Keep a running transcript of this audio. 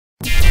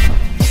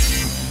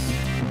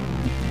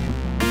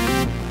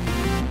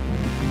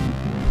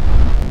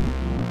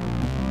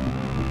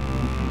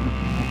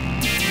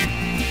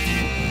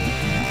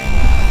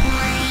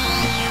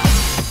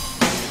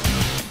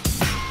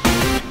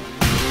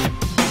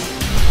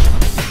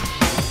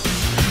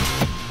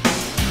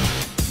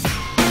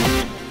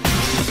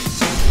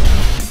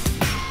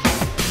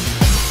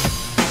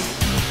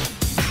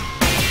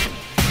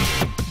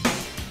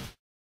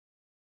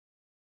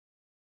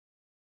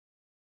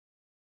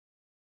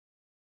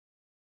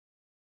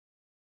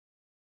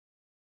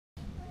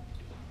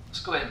Let's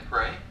go ahead and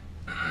pray.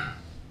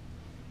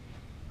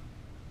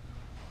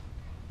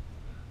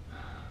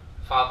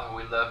 Father,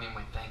 we love you and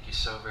we thank you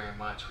so very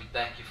much. We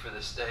thank you for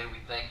this day. We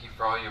thank you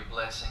for all your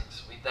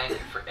blessings. We thank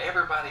you for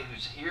everybody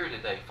who's here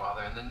today,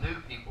 Father, and the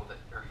new people that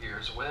are here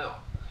as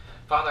well.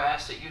 Father, I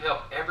ask that you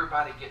help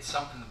everybody get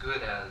something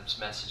good out of this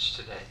message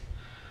today.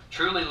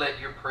 Truly let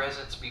your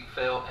presence be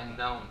felt and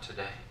known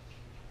today.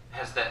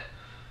 As that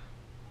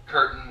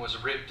curtain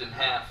was ripped in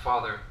half,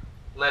 Father,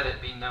 let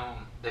it be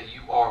known that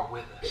you are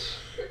with us.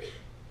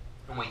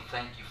 And we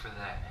thank you for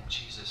that in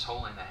Jesus'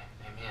 holy name.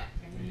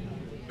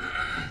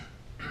 Amen.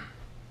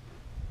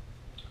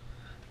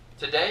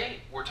 Today,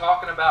 we're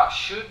talking about,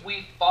 should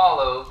we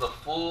follow the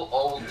full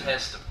Old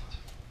Testament?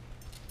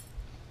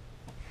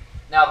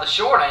 Now, the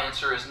short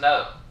answer is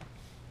no.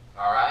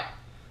 All right?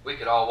 We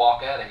could all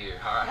walk out of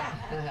here. All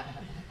right?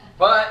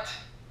 But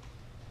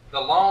the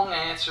long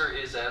answer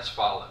is as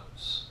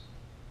follows.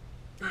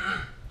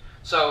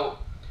 So,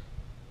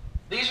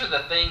 these are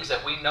the things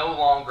that we no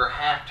longer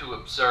have to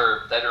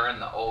observe that are in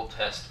the Old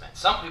Testament.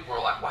 Some people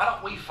are like, why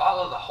don't we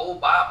follow the whole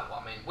Bible?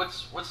 I mean,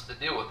 what's the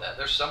deal with that?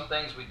 There's some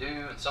things we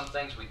do and some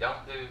things we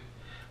don't do.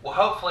 Well,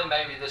 hopefully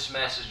maybe this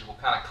message will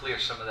kind of clear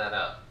some of that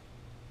up.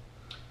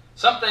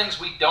 Some things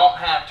we don't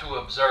have to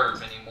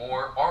observe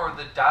anymore are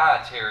the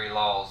dietary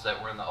laws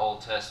that were in the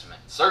Old Testament.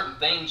 Certain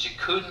things you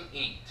couldn't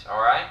eat,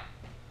 all right?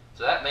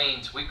 So that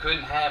means we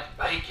couldn't have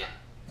bacon.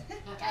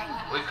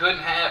 We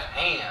couldn't have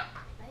ham.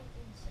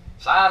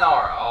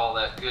 Sayonara, all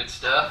that good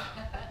stuff.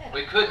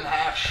 We couldn't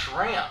have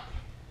shrimp.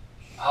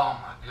 Oh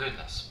my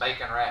goodness,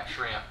 bacon wrapped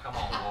shrimp. Come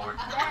on, Lord.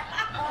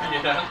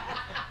 You know,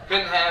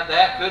 couldn't have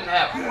that. Couldn't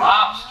have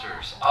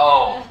lobsters.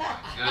 Oh my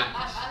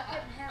goodness.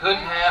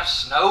 Couldn't have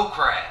snow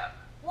crab.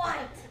 What?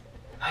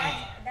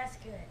 Man, That's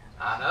good.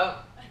 I know.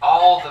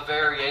 All the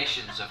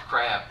variations of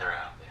crab that are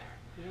out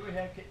there. Do we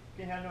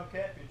can't have no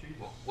catfish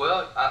either?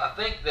 Well, I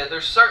think that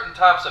there's certain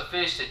types of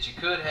fish that you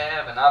could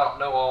have, and I don't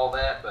know all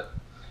that, but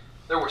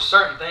there were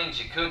certain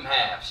things you couldn't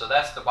have, so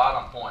that's the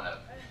bottom point of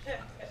it.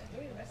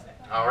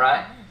 All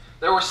right?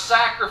 There were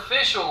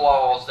sacrificial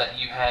laws that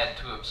you had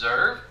to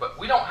observe, but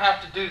we don't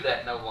have to do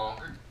that no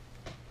longer.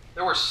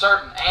 There were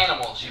certain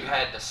animals you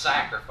had to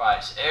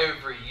sacrifice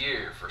every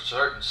year for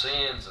certain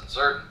sins and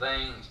certain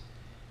things.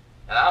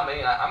 And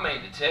I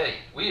mean to tell you,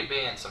 we'd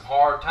be in some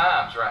hard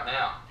times right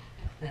now.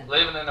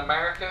 Living in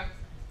America,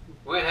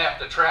 we'd have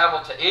to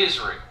travel to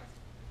Israel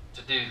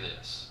to do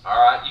this. All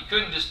right? You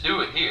couldn't just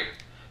do it here.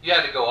 You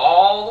had to go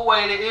all the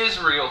way to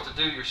Israel to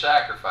do your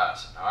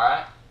sacrificing, all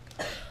right?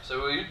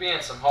 So we'd be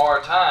in some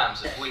hard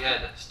times if we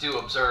had to still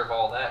observe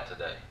all that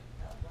today.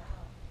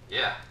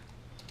 Yeah.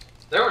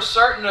 There were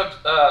certain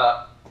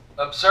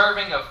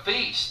observing of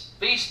feast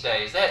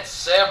days. They had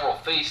several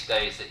feast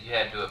days that you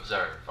had to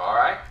observe, all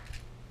right?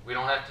 We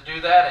don't have to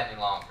do that any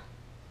longer.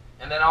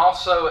 And then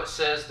also it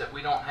says that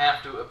we don't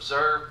have to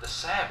observe the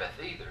Sabbath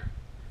either.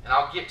 And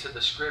I'll get to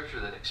the scripture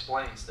that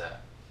explains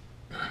that.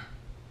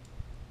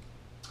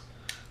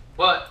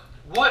 But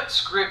what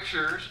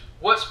scriptures,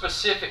 what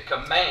specific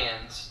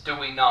commands do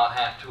we not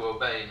have to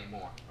obey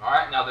anymore? All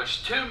right, now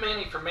there's too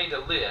many for me to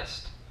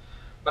list,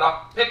 but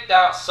I picked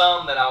out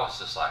some that I was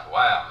just like,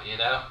 wow, you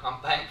know, I'm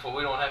thankful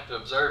we don't have to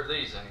observe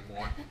these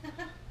anymore.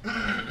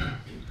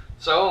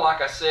 So,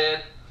 like I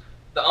said,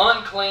 the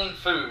unclean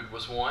food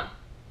was one.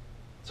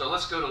 So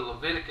let's go to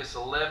Leviticus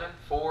 11,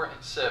 4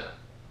 and 7.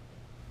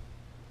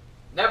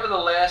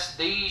 Nevertheless,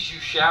 these you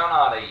shall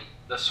not eat,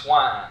 the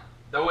swine,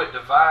 though it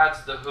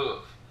divides the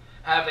hoof,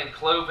 having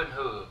cloven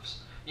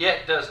hooves,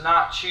 yet does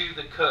not chew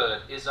the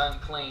cud, is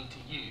unclean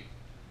to you.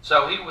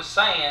 So he was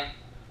saying,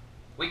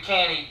 we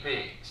can't eat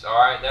pigs. All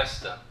right, that's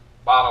the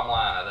bottom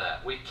line of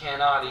that. We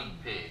cannot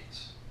eat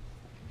pigs.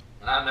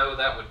 And I know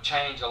that would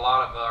change a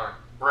lot of our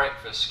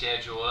breakfast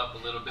schedule up a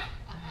little bit.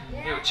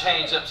 It would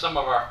change up some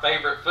of our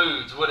favorite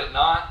foods, would it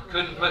not?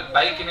 Couldn't put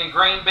bacon and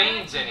green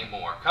beans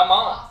anymore. Come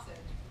on.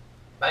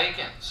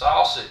 Bacon,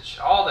 sausage,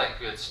 all that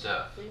good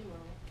stuff.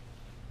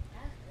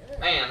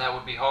 Man, that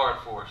would be hard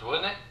for us,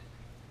 wouldn't it?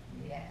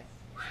 Yes.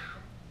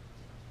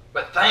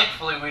 But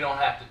thankfully, we don't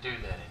have to do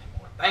that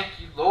anymore. Thank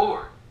you,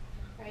 Lord.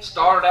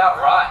 Started out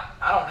right.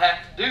 I don't have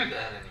to do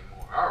that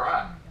anymore. All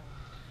right.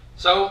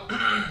 So,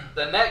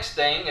 the next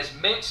thing is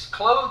mixed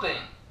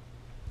clothing.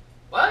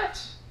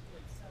 What?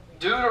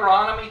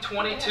 Deuteronomy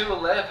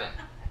 22:11.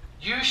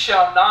 You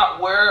shall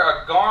not wear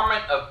a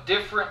garment of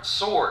different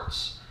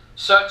sorts,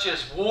 such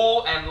as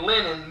wool and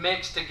linen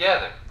mixed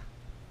together.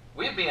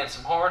 We'd be in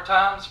some hard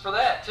times for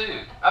that too.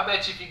 I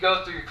bet you if you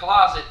go through your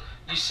closet,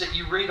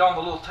 you read on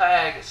the little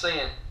tag it's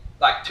saying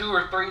like 2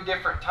 or 3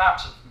 different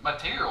types of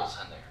materials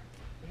in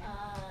there.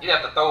 You'd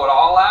have to throw it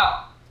all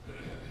out.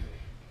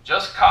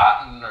 Just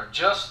cotton or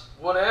just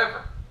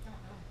whatever.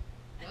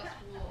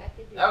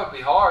 That would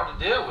be hard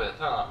to deal with,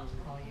 huh?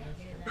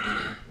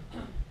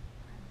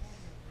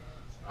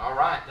 All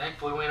right,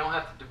 thankfully we don't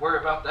have to worry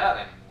about that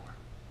anymore.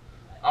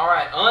 All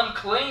right,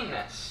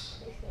 uncleanness.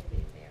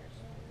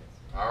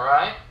 All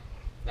right.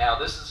 Now,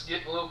 this is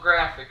getting a little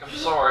graphic. I'm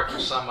sorry for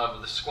some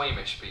of the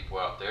squeamish people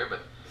out there,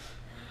 but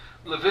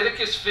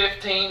Leviticus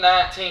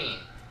 15:19.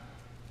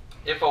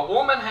 If a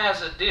woman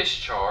has a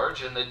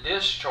discharge, and the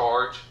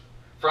discharge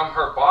from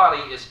her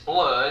body is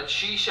blood,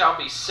 she shall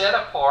be set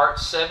apart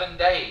 7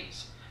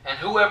 days, and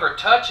whoever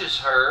touches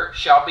her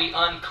shall be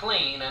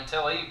unclean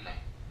until evening.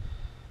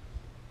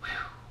 Whew.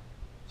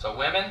 So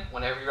women,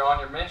 whenever you're on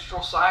your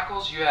menstrual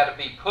cycles, you had to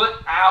be put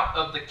out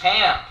of the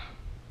camp.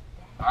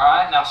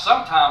 Alright, now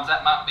sometimes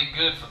that might be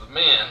good for the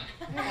men.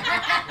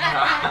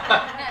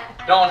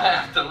 Don't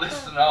have to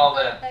listen to all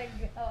that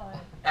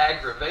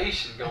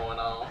aggravation going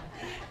on.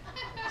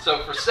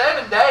 So for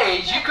 7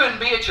 days, you couldn't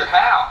be at your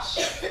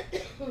house.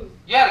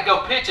 You had to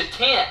go pitch a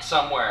tent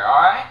somewhere,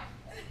 alright?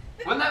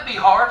 Wouldn't that be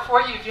hard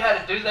for you if you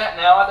had to do that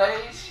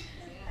nowadays?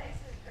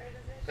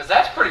 Because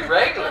that's pretty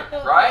regular,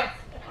 right?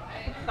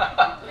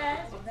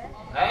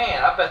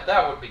 Man, I bet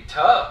that would be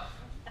tough.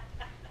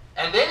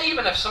 And then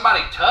even if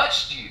somebody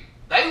touched you,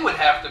 they would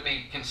have to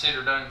be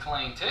considered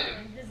unclean too.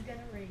 I'm just going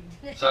to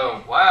read.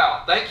 So,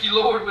 wow. Thank you,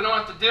 Lord, we don't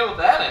have to deal with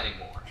that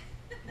anymore.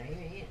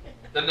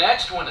 The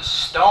next one is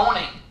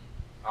stoning.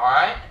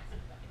 Alright?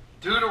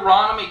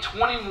 Deuteronomy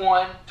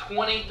 21,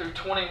 20 through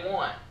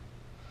 21.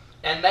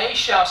 And they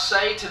shall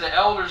say to the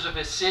elders of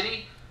his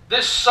city,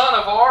 this son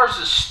of ours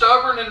is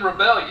stubborn and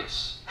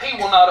rebellious. He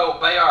will not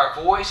obey our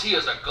voice. He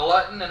is a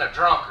glutton and a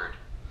drunkard.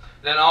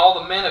 Then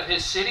all the men of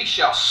his city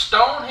shall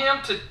stone him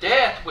to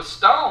death with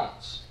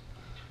stones.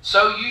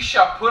 So you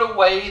shall put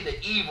away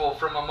the evil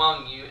from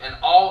among you, and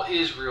all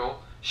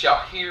Israel shall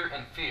hear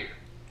and fear.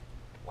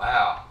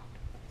 Wow.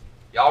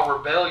 Y'all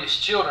rebellious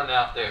children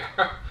out there.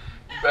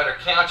 You better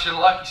count your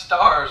lucky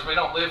stars. We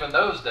don't live in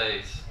those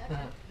days.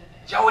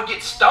 Y'all would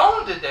get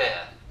stoned to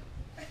death.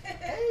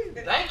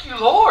 Thank you,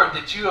 Lord,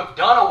 that you have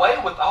done away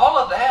with all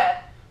of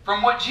that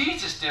from what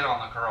Jesus did on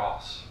the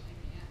cross.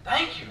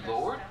 Thank you,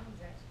 Lord.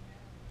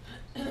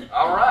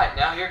 All right,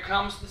 now here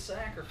comes the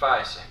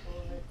sacrificing.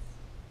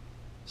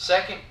 2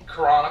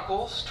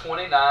 Chronicles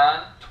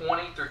 29,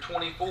 20 through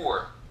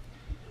 24.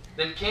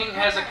 Then King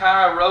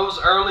Hezekiah rose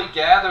early,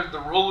 gathered the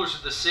rulers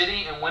of the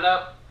city, and went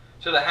up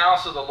to the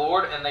house of the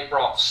Lord, and they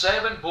brought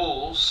 7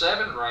 bulls,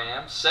 7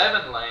 rams,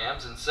 7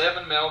 lambs, and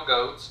 7 male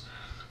goats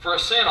for a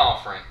sin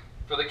offering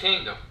for the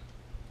kingdom,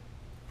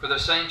 for the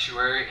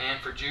sanctuary, and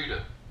for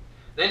Judah.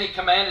 Then he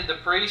commanded the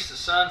priests, the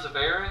sons of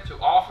Aaron, to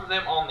offer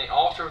them on the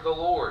altar of the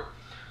Lord.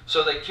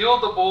 So they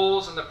killed the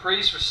bulls, and the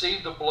priests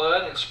received the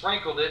blood and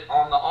sprinkled it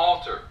on the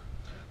altar.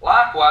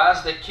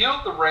 Likewise, they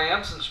killed the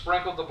rams and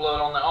sprinkled the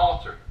blood on the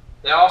altar.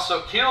 They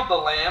also killed the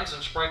lambs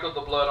and sprinkled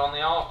the blood on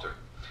the altar.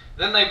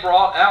 Then they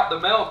brought out the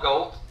male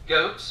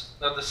goats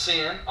of the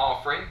sin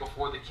offering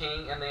before the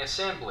king and the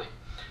assembly.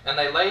 And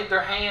they laid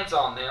their hands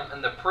on them,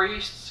 and the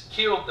priests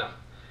killed them.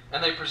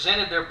 And they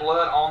presented their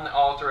blood on the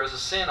altar as a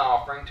sin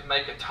offering to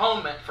make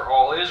atonement for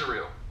all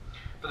Israel.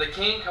 For the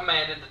king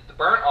commanded that the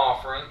burnt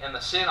offering and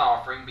the sin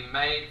offering be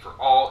made for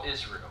all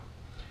Israel.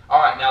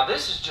 Alright, now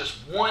this is just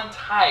one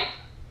type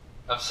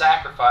of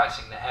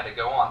sacrificing that had to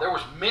go on. There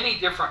was many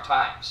different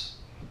types.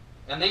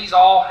 And these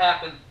all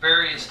happened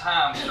various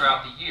times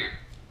throughout the year.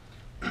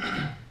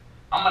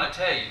 I'm going to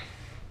tell you,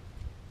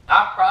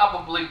 I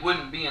probably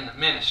wouldn't be in the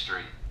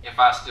ministry if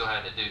I still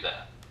had to do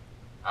that.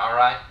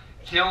 Alright?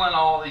 Killing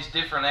all these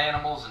different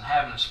animals and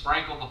having to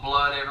sprinkle the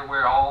blood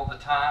everywhere all the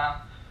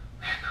time,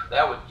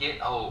 that would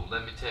get old,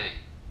 let me tell you.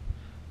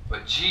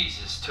 But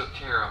Jesus took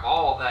care of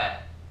all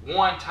that.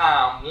 One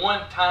time,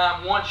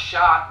 one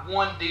shot,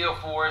 one deal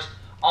for us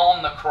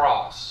on the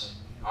cross.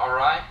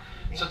 Alright?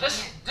 So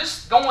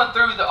this going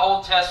through the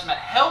Old Testament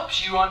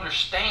helps you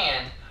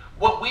understand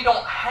what we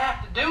don't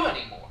have to do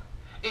anymore.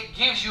 It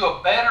gives you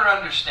a better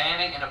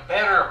understanding and a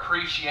better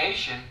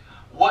appreciation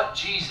what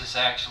Jesus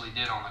actually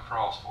did on the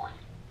cross for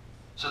you.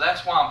 So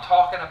that's why I'm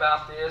talking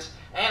about this,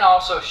 and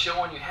also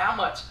showing you how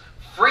much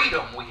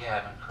freedom we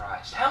have in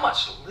Christ, how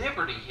much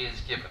liberty He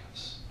has given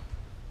us.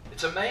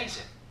 It's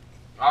amazing.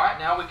 All right,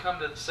 now we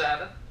come to the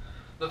Sabbath.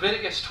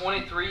 Leviticus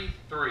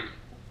 23:3.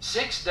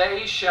 6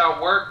 days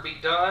shall work be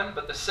done,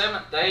 but the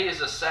 7th day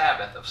is a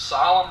Sabbath of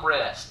solemn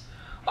rest,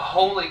 a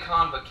holy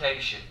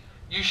convocation.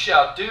 You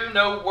shall do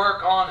no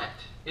work on it.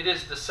 It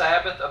is the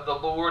Sabbath of the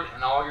Lord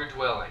in all your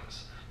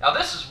dwellings. Now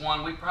this is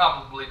one we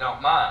probably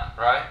don't mind,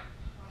 right?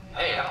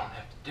 Hey, I don't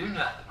have to do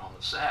nothing on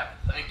the Sabbath.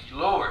 Thank you,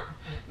 Lord.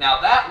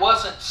 Now that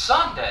wasn't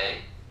Sunday.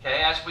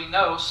 Okay, as we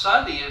know,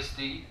 Sunday is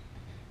the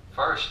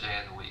first day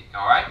of the week.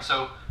 All right,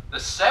 so the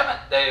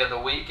 7th day of the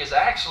week is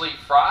actually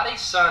Friday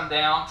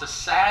sundown to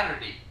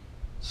Saturday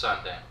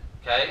sundown.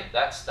 Okay,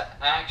 that's the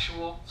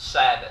actual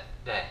Sabbath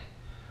day.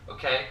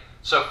 Okay,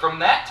 so from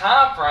that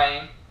time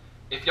frame,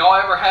 if y'all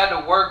ever had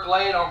to work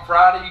late on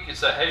Friday, you could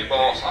say, "Hey,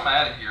 boss, I'm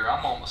out of here.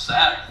 I'm on the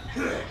Sabbath."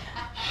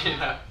 You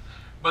know.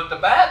 But the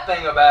bad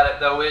thing about it,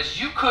 though, is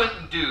you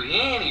couldn't do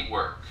any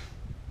work.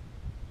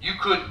 You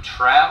couldn't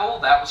travel.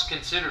 That was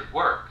considered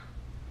work.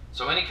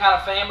 So any kind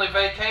of family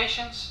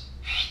vacations,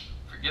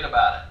 forget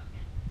about it.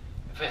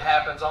 If it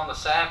happens on the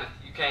Sabbath,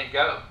 you can't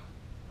go.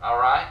 All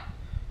right?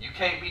 You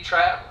can't be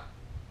traveling.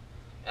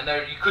 And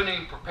there, you couldn't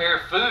even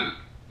prepare food.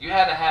 You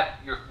had to have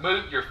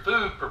your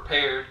food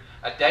prepared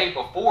a day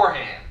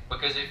beforehand.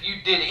 Because if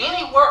you did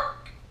any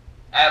work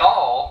at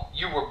all,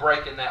 you were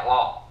breaking that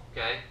law.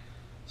 Okay?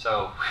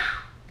 So, whew.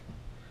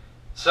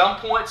 Some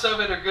points of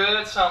it are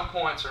good, some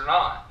points are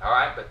not. All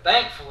right? But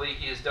thankfully,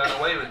 He has done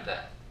away with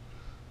that.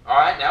 All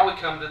right? Now we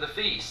come to the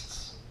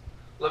feasts.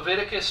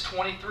 Leviticus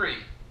 23.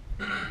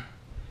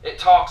 It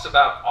talks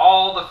about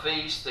all the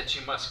feasts that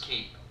you must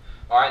keep.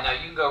 All right? Now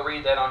you can go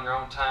read that on your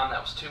own time.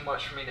 That was too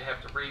much for me to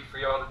have to read for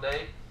y'all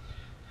today.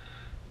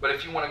 But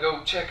if you want to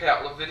go check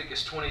out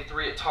Leviticus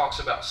 23, it talks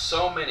about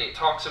so many. It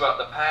talks about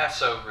the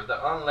Passover,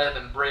 the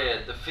unleavened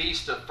bread, the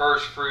Feast of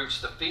First Fruits,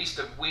 the Feast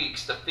of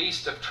Weeks, the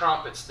Feast of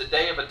Trumpets, the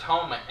Day of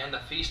Atonement, and the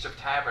Feast of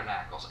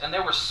Tabernacles. And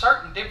there were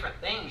certain different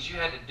things you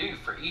had to do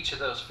for each of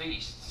those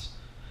feasts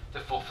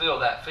to fulfill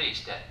that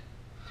feast day.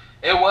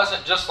 It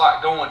wasn't just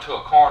like going to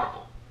a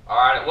carnival. All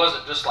right? It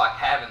wasn't just like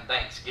having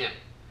Thanksgiving.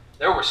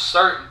 There were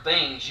certain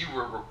things you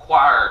were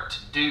required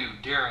to do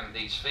during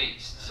these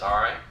feasts. All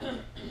right?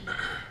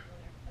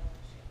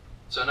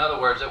 So in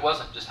other words, it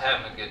wasn't just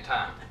having a good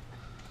time.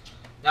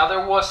 Now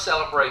there was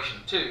celebration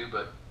too,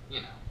 but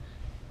you know.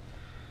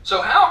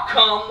 So how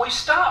come we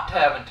stopped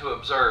having to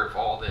observe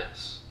all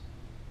this?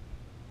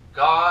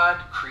 God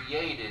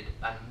created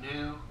a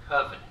new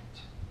covenant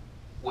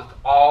with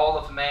all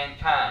of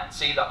mankind.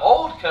 See, the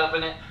old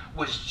covenant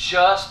was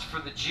just for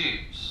the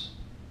Jews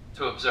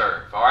to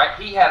observe. All right?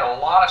 He had a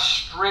lot of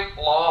strict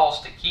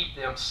laws to keep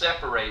them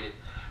separated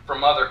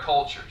from other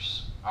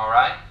cultures. All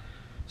right?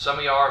 Some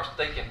of you are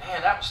thinking,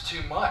 man, that was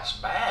too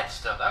much bad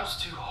stuff. That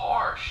was too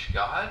harsh,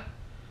 God.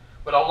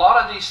 But a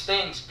lot of these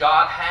things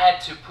God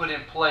had to put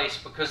in place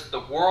because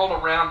the world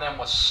around them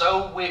was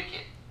so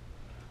wicked.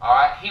 All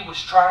right? He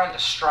was trying to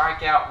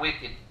strike out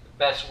wicked the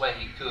best way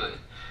He could.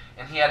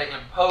 And He had to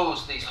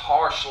impose these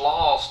harsh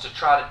laws to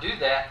try to do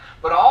that,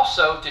 but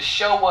also to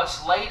show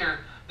us later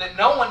that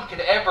no one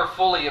could ever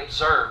fully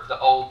observe the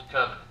old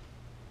covenant.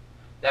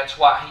 That's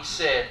why He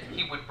said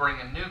He would bring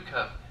a new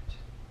covenant.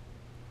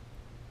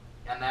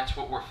 And that's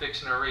what we're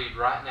fixing to read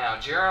right now.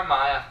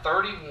 Jeremiah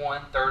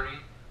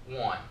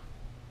 31:31.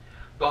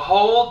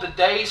 Behold, the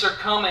days are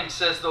coming,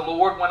 says the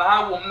Lord, when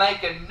I will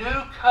make a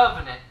new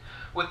covenant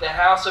with the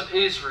house of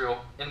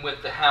Israel and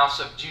with the house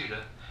of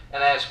Judah.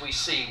 And as we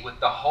see, with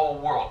the whole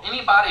world.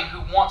 Anybody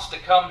who wants to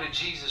come to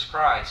Jesus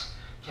Christ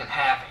can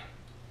have Him.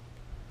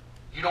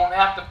 You don't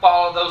have to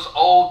follow those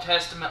Old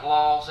Testament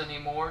laws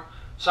anymore.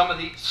 Some of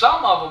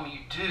them you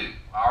do.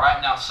 All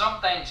right? Now, some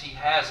things He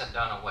hasn't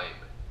done away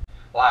with.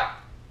 Like,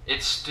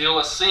 it's still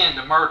a sin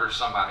to murder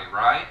somebody,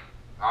 right?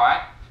 All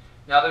right?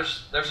 Now,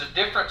 there's a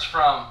difference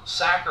from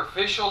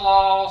sacrificial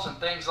laws and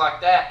things like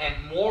that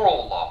and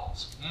moral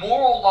laws.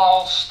 Moral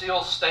laws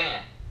still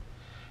stand.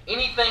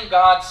 Anything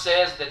God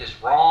says that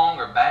is wrong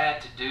or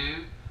bad to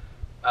do,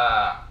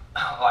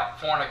 like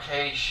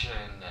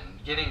fornication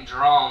and getting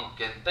drunk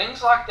and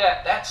things like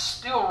that, that's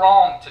still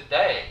wrong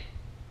today.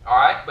 All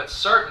right? But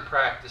certain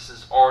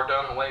practices are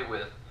done away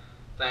with,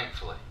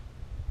 thankfully.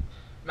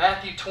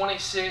 Matthew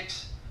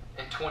 26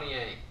 and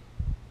 28.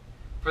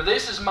 For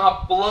this is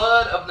my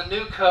blood of the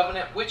new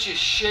covenant, which is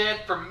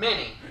shed for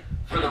many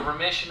for the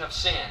remission of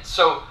sins.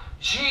 So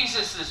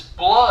Jesus'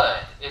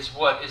 blood is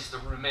what is the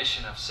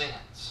remission of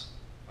sins.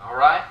 All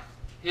right?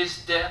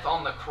 His death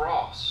on the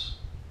cross.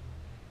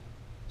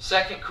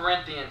 2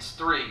 Corinthians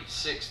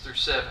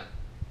 3:6-7.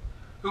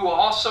 Who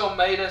also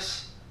made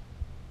us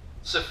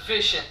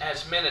sufficient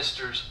as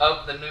ministers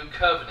of the new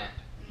covenant,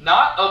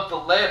 not of the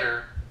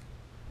letter,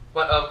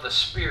 but of the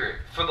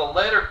Spirit. For the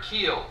letter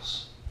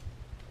kills.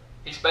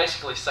 He's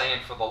basically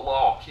saying for the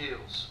law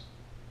kills.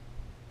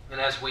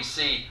 And as we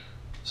see,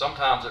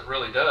 sometimes it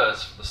really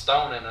does, for the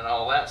stoning and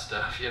all that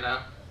stuff, you know.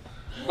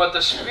 But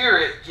the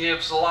Spirit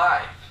gives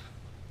life.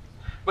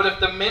 But if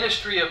the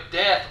ministry of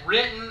death,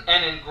 written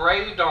and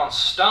engraved on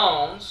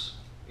stones,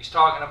 he's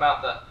talking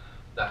about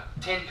the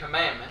Ten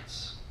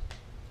Commandments,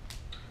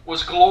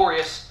 was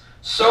glorious,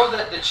 so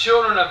that the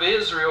children of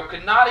Israel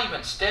could not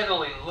even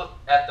steadily look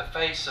at the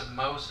face of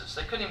Moses.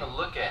 They couldn't even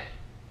look at him.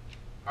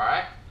 All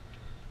right?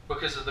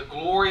 Because of the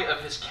glory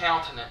of his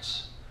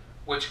countenance,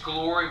 which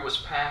glory was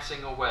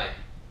passing away.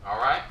 All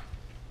right?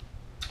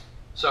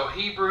 So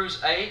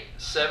Hebrews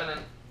 8:7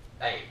 and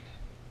 8.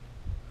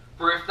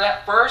 For if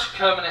that first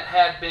covenant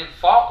had been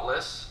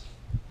faultless,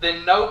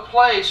 then no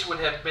place would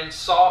have been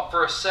sought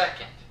for a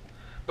second.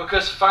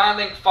 Because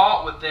finding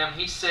fault with them,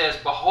 he says,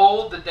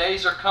 Behold, the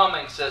days are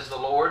coming, says the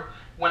Lord,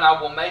 when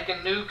I will make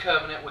a new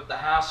covenant with the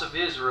house of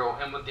Israel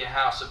and with the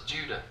house of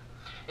Judah.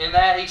 In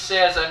that he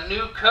says, a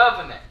new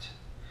covenant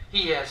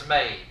he has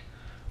made.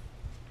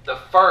 The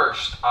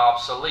first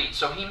obsolete.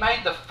 So he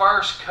made the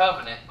first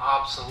covenant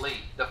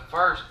obsolete.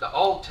 The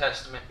Old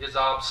Testament is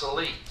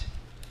obsolete.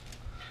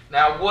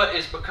 Now what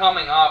is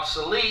becoming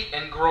obsolete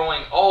and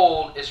growing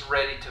old is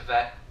ready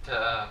to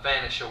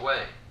vanish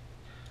away.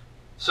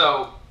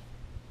 So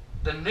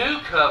the new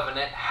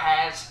covenant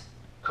has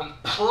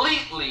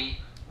completely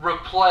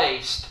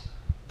replaced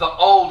the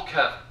old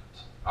covenant.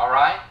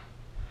 Alright?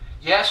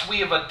 Yes, we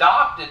have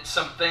adopted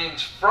some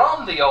things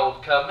from the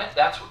old covenant.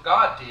 That's what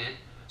God did.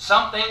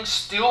 Some things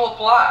still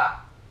apply.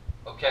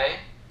 Okay?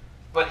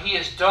 But he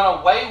has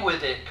done away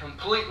with it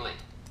completely.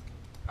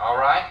 All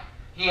right?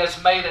 He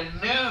has made a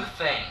new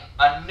thing,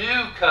 a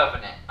new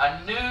covenant,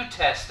 a new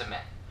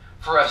testament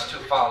for us to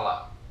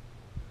follow.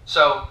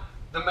 So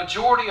the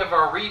majority of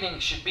our reading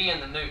should be in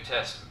the New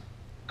Testament.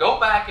 Go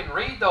back and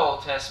read the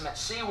Old Testament,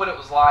 see what it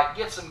was like,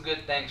 get some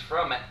good things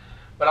from it.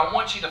 But I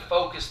want you to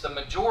focus the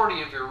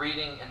majority of your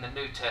reading in the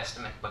New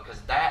Testament because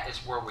that is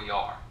where we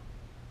are.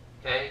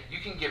 Okay? You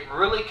can get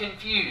really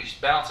confused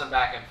bouncing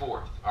back and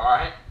forth. All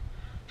right?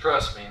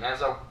 Trust me. And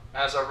as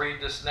I read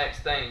this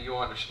next thing, you'll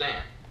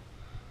understand.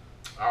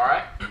 All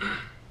right?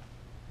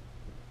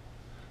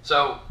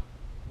 So,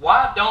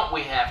 why don't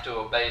we have to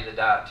obey the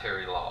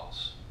dietary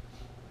laws?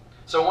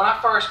 So when I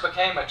first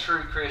became a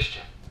true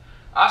Christian,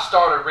 I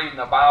started reading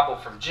the Bible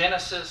from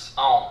Genesis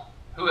on.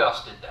 Who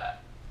else did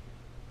that?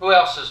 Who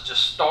else has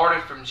just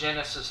started from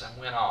Genesis and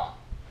went on?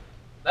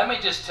 Let me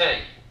just tell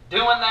you,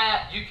 doing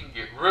that, you can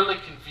get really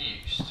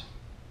confused.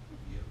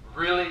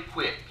 Really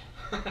quick.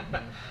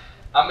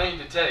 I mean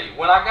to tell you,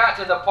 when I got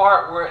to the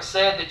part where it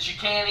said that you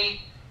can't eat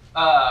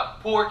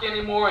pork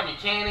anymore and you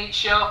can't eat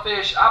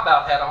shellfish, I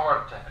about had a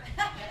heart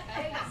attack.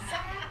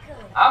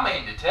 Exactly. I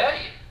mean to tell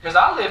you, because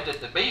I lived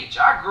at the beach.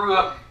 I grew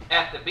up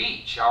at the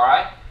beach, all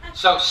right?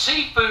 So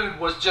seafood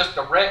was just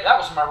that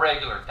was my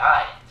regular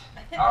diet,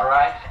 all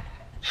right?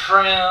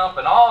 Shrimp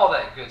and all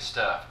that good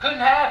stuff. Couldn't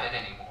have it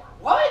anymore.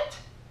 What?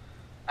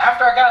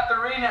 After I got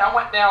through reading it, I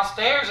went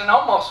downstairs and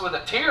almost with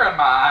a tear in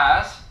my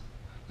eyes,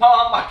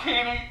 Mom, I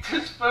can't eat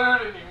this food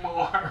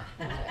anymore.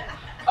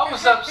 I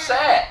was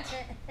upset,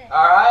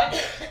 all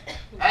right?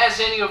 As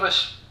any of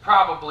us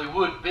probably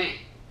would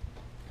be.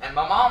 And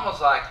my mom was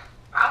like,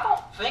 I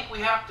don't think we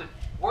have to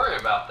worry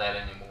about that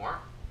anymore.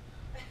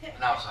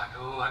 And I was like,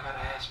 oh, I got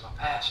to ask my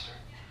pastor.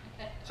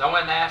 So I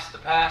went and asked the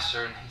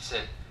pastor, and he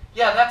said,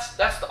 yeah,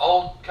 that's the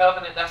old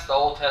covenant, that's the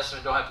Old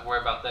Testament, don't have to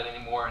worry about that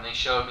anymore. And he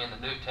showed me in the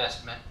New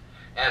Testament,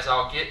 as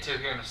I'll get to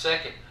here in a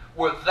second,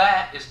 where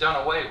that is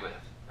done away with.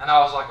 And I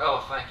was like,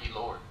 oh, thank you,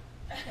 Lord.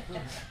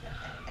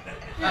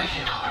 Thank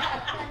you, Lord.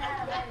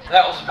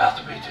 That was about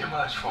to be too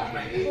much for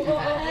me.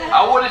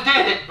 I would have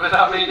did it, but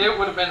I mean, it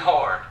would have been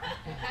hard.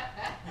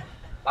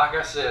 Like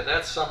I said,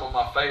 that's some of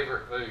my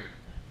favorite food.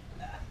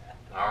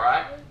 All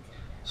right?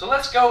 So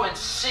let's go and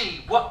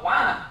see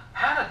why.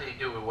 How did he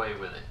do away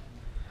with it?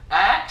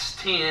 Acts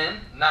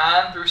 10,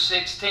 9 through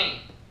 16.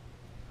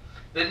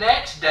 The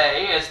next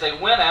day, as they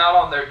went out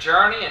on their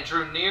journey and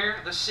drew near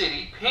the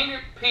city,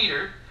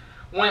 Peter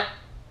went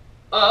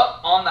up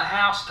on the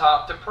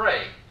housetop to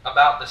pray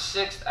about the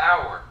 6th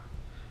hour.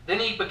 Then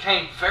he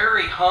became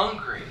very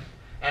hungry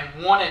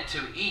and wanted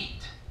to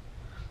eat.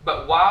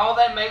 But while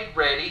they made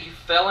ready, he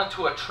fell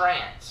into a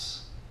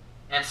trance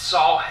and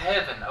saw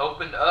heaven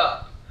opened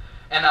up,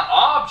 and an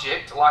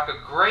object like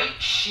a great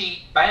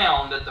sheet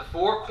bound at the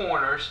four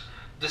corners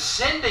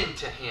descending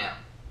to him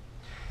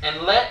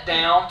and let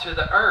down to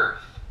the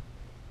earth.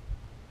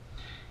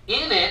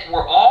 In it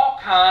were all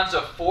kinds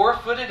of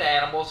four-footed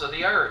animals of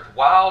the earth,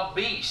 wild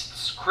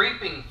beasts,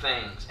 creeping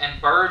things,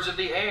 and birds of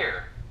the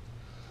air.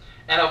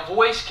 And a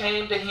voice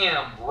came to him,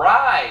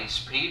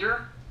 Rise,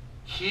 Peter,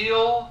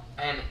 kill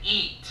and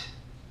eat.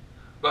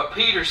 But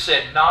Peter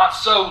said, Not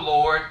so,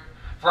 Lord,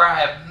 for I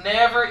have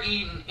never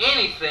eaten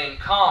anything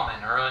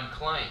common or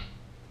unclean.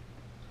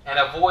 And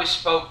a voice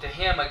spoke to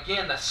him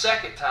again the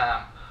second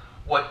time,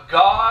 What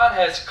God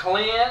has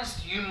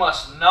cleansed, you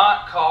must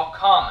not call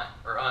common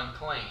or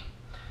unclean.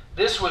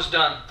 This was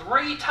done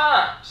 3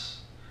 times,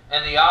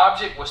 and the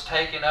object was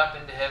taken up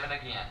into heaven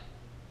again.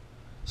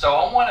 So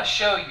I want to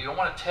show you, I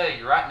want to tell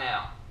you right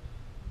now,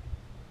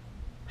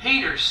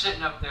 Peter's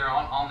sitting up there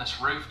on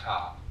this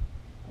rooftop,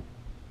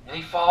 and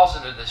he falls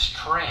into this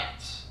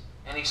trance,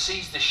 and he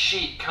sees the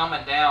sheet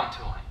coming down to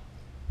him.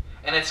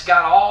 And it's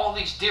got all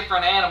these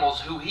different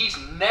animals who he's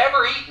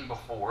never eaten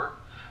before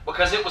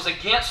because it was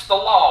against the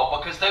law,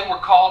 because they were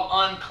called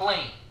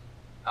unclean.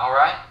 All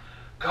right?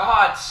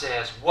 God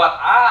says, what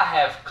I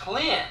have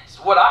cleansed,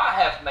 what I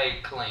have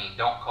made clean,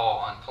 don't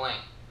call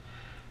unclean.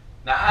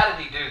 Now, how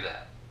did he do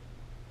that?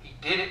 He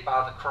did it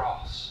by the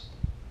cross.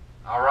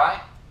 All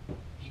right?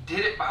 He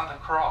did it by the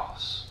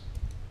cross.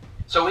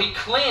 So he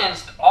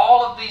cleansed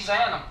all of these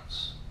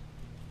animals.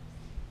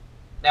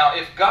 Now,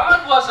 if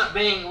God wasn't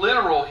being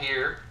literal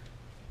here,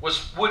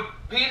 would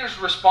Peter's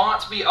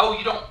response be, oh,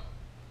 you don't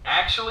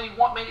actually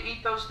want me to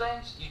eat those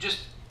things? You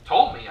just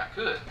told me I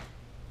could.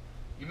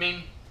 You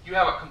mean you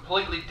have a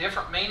completely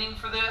different meaning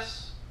for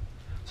this?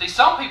 See,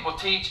 some people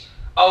teach,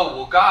 oh,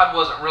 well, God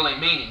wasn't really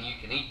meaning you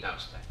can eat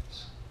those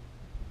things.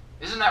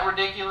 Isn't that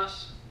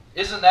ridiculous?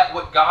 Isn't that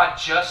what God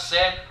just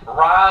said?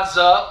 Rise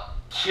up,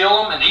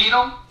 kill them, and eat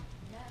them?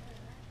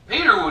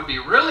 Peter would be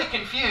really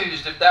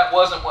confused if that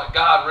wasn't what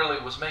God really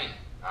was meaning.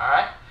 All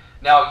right?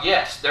 Now,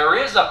 yes, there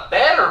is a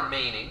better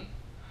meaning.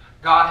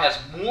 God has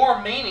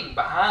more meaning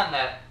behind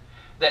that.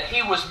 That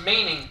he was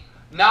meaning,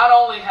 not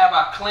only have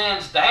I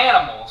cleansed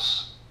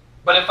animals,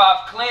 but if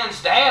I've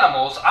cleansed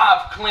animals,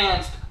 I've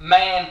cleansed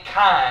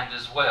mankind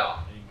as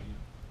well. Amen.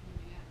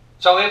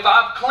 So if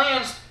I've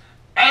cleansed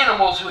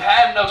animals who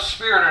have no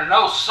spirit or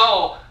no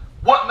soul,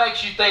 what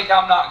makes you think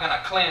I'm not going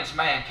to cleanse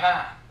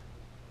mankind?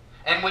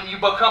 And when you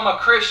become a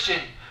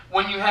Christian,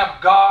 when you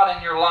have God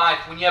in your life,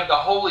 when you have the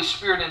Holy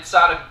Spirit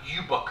inside of you,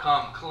 you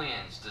become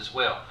cleansed as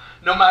well.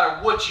 No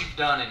matter what you've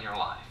done in your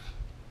life.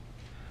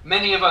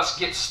 Many of us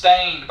get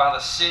stained by the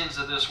sins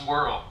of this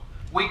world.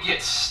 We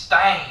get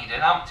stained,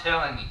 and I'm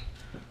telling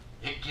you,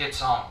 it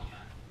gets on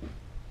you.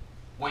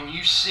 When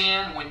you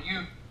sin, when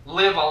you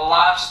live a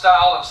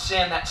lifestyle of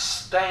sin, that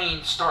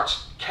stain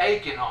starts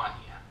caking on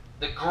you.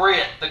 The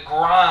grit, the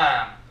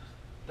grime,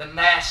 the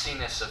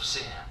nastiness of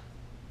sin.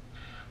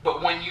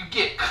 But when you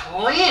get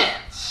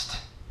cleansed,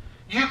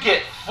 you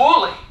get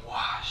fully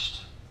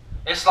washed.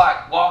 It's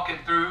like walking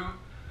through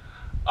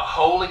a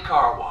holy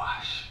car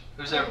wash.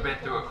 Who's ever been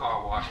through a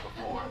car wash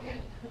before?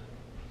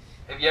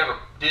 Have you ever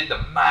did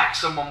the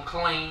maximum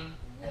clean?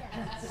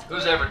 Yes.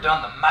 Who's ever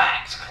done the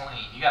max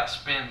clean? You got to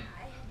spend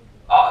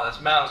that's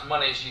amount of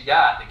money as you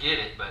got to get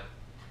it, but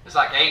it's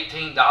like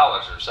 $18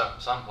 or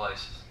something some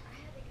places.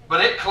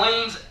 But it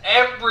cleans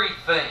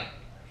everything.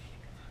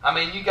 I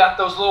mean, you got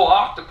those little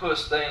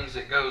octopus things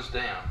that goes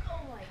down.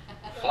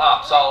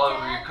 Flops all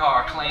over your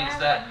car, cleans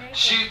that,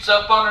 shoots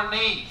up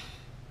underneath,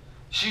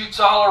 shoots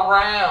all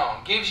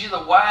around, gives you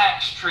the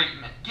wax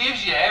treatment,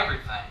 gives you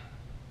everything.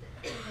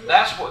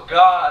 That's what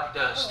God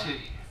does to you.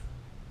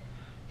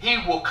 He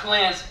will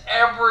cleanse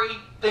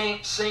everything,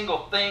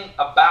 single thing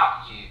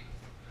about you.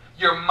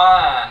 Your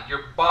mind,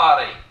 your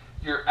body,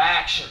 your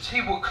actions.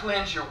 He will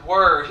cleanse your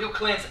word. He'll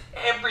cleanse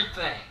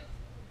everything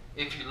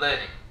if you let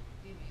Him.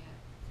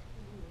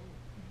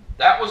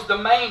 That was the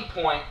main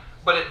point,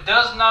 but it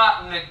does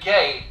not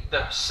negate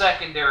the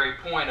secondary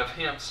point of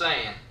Him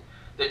saying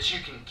that you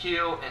can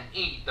kill and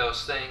eat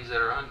those things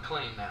that are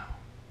unclean now.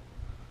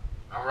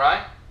 All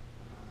right?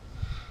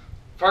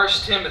 1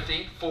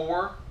 Timothy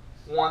 4,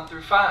 1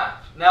 through 5.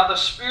 Now the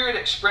Spirit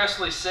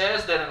expressly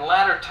says that in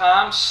latter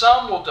times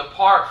some will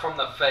depart from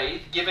the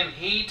faith, giving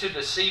heed to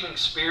deceiving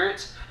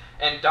spirits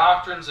and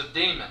doctrines of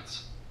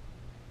demons,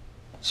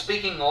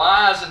 speaking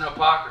lies and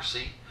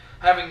hypocrisy,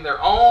 having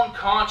their own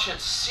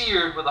conscience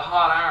seared with a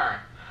hot iron,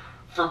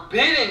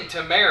 forbidding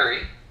to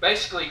marry,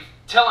 basically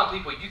telling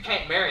people you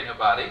can't marry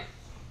nobody,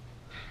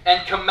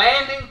 and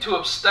commanding to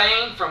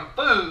abstain from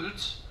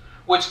foods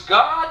which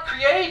God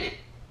created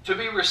to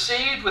be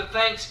received with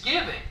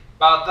thanksgiving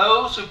by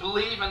those who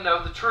believe and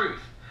know the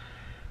truth.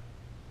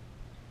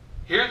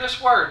 Hear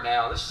this word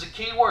now. This is a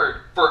key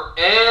word. For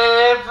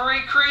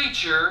every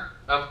creature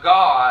of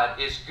God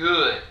is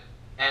good,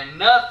 and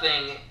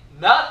nothing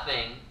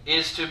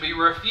is to be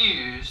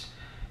refused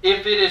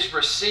if it is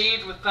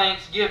received with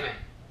thanksgiving.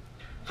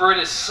 For it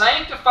is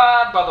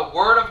sanctified by the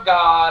word of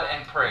God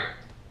and prayer.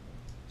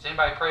 Does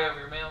anybody pray over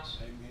your meals?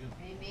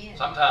 Amen. Amen.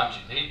 Sometimes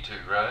you need to,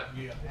 right?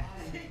 Yeah.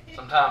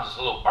 Sometimes it's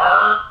a little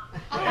burnt.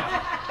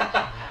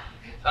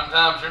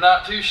 Sometimes you're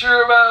not too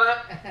sure about it.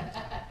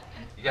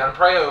 You got to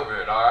pray over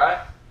it, all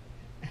right?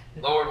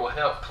 Lord will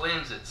help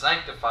cleanse it,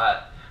 sanctify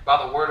it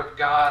by the word of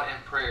God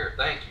and prayer.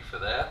 Thank you for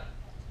that.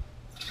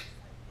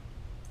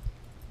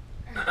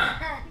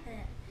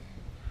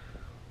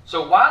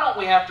 So why don't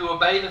we have to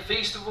obey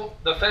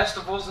the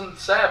festivals and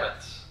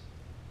Sabbaths?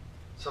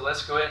 So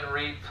let's go ahead and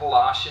read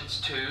Colossians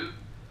 2,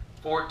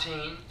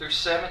 14 through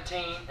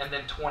 17, and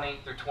then 20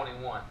 through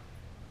 21.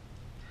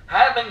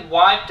 Having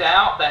wiped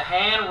out the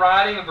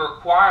handwriting of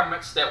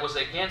requirements that was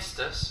against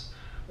us,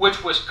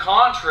 which was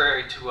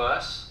contrary to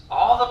us,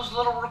 all those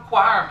little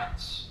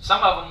requirements,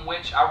 some of them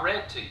which I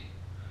read to you,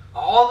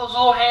 all those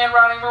little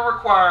handwriting of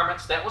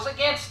requirements that was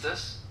against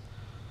us,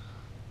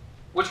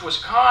 which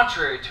was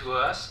contrary to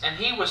us, and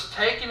He was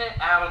taking it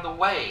out of the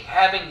way,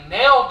 having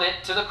nailed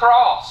it to the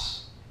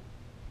cross.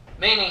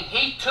 Meaning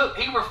He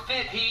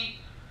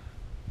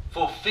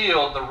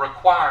fulfilled the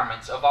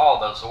requirements of all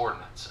those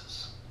ordinances.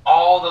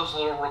 All those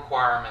little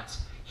requirements,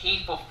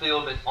 He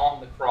fulfilled it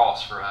on the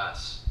cross for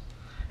us.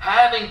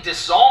 Having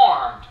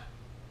disarmed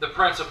the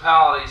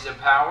principalities and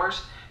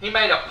powers, He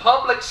made a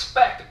public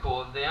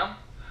spectacle of them,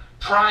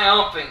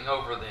 triumphing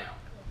over them.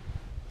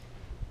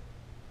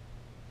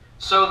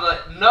 So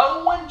that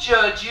no one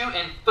judge you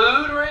in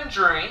food or in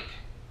drink,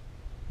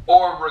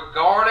 or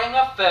regarding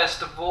a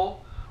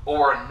festival,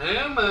 or a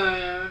new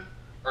moon,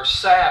 or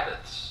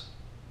Sabbaths.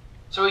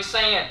 So He's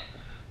saying,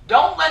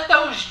 don't let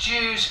those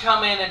Jews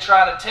come in and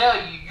try to tell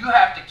you you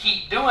have to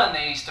keep doing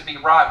these to be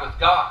right with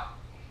God.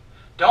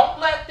 Don't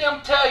let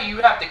them tell you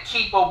you have to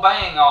keep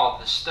obeying all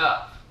this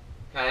stuff.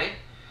 Okay?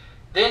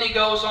 Then He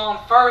goes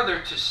on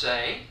further to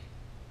say,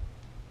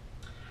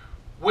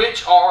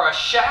 which are a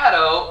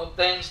shadow of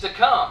things to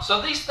come.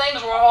 So these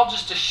things were all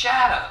just a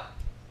shadow.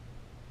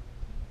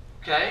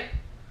 Okay?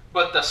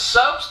 But the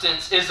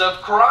substance is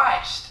of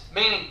Christ.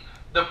 Meaning,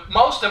 the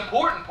most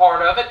important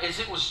part of it is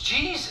it was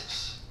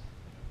Jesus.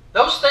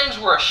 Those things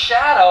were a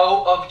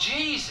shadow of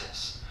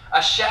Jesus.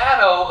 A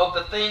shadow of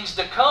the things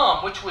to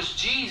come, which was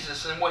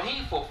Jesus and what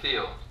He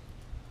fulfilled.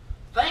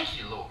 Thank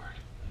you, Lord.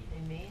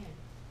 Amen.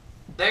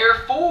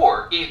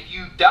 Therefore, if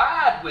you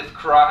died with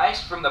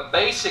Christ from the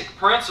basic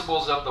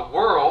principles of the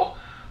world,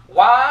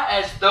 why,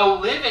 as though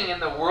living in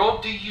the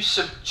world, do you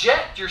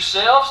subject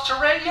yourselves to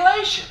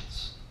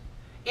regulations?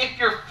 If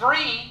you're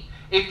free,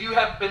 If you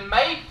have been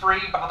made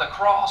free by the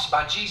cross,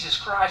 by Jesus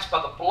Christ,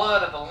 by the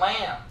blood of the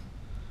Lamb,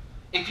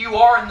 if you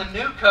are in the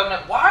new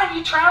covenant, why are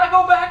you trying to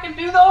go back and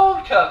do the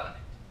old covenant?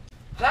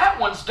 That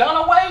one's done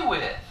away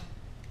with.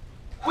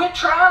 Quit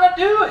trying to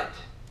do it.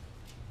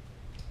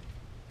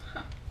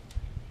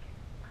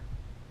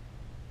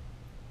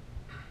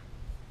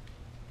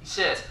 He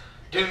says,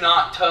 do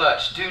not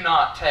touch, do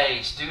not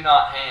taste, do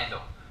not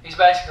handle. He's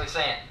basically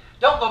saying,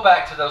 don't go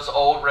back to those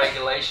old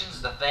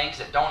regulations, the things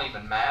that don't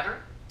even matter.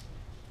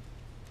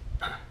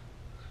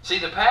 See,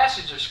 the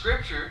passage of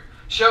Scripture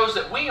shows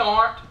that we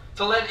aren't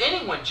to let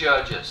anyone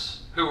judge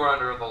us who are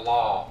under the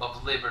law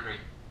of liberty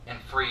and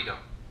freedom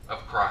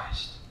of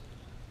Christ.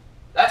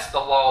 That's the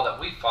law that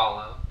we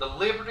follow, the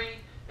liberty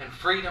and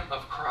freedom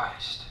of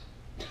Christ.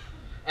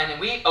 And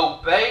we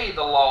obey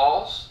the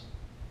laws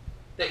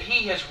that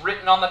He has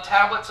written on the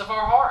tablets of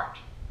our heart.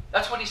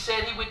 That's what He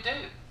said He would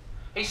do.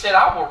 He said,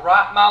 I will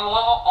write my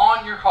law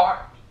on your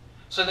heart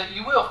so that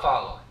you will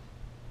follow it.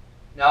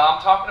 Now,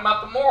 I'm talking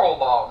about the moral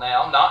law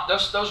now, not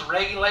just those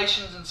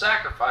regulations and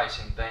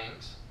sacrificing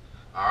things.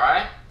 All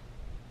right?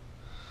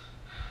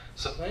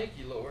 So thank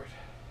you, Lord.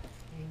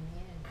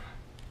 Amen.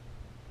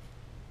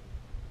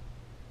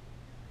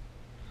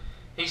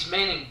 He's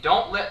meaning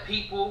don't let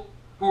people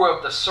who are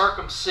of the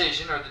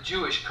circumcision or the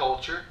Jewish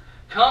culture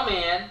come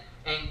in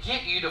and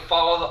get you to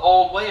follow the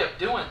old way of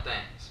doing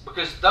things.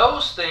 Because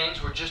those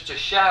things were just a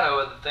shadow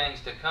of the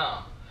things to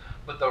come.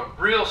 But the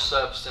real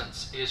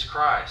substance is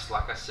Christ,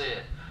 like I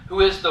said, who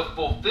is the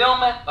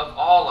fulfillment of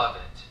all of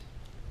it.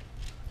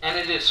 And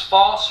it is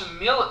false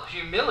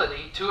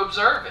humility to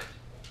observe it.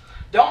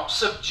 Don't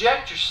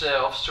subject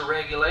yourselves to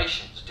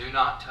regulations. Do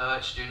not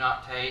touch, do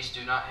not taste,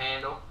 do not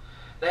handle.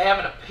 They have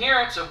an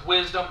appearance of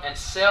wisdom and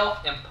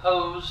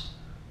self-imposed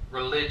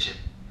religion.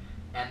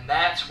 And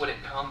that's what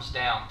it comes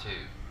down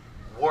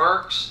to.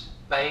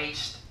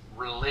 Works-based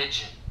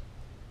religion.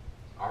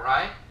 All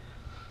right?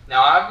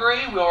 Now, I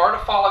agree we are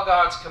to follow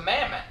God's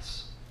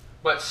commandments,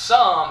 but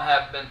some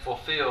have been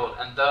fulfilled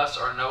and thus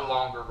are no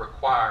longer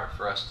required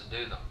for us to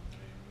do them.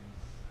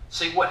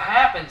 See, what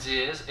happens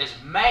is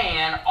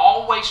man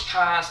always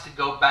tries to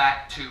go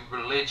back to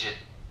religion.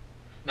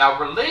 Now,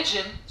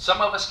 religion,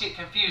 some of us get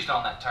confused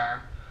on that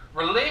term.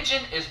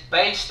 Religion is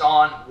based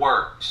on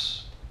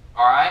works.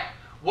 All right?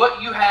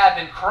 What you have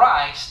in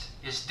Christ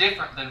is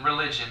different than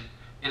religion.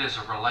 It is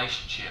a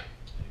relationship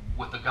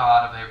with the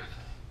God of everything.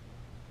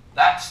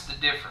 That's the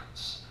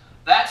difference.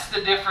 That's the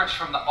difference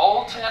from the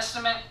Old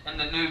Testament and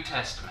the New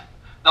Testament.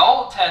 The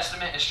Old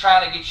Testament is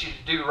trying to get you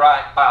to do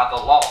right by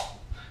the law.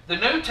 The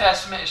New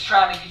Testament is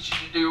trying to get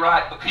you to do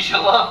right because you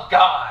love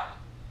God.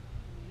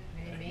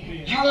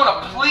 Amen. You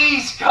want to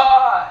please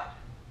God.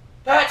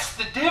 That's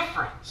the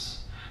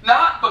difference.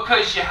 Not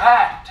because you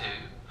have to,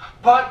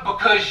 but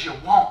because you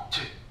want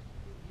to.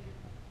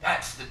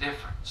 That's the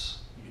difference.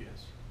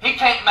 Yes. He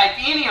can't make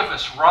any of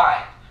us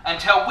right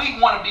until we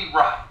want to be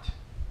right.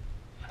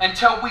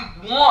 Until we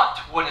want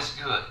what is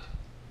good.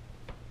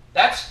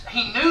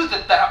 He knew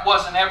that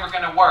wasn't ever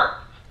going to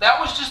work. That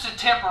was just a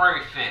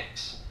temporary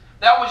fix.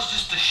 That was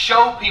just to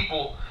show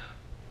people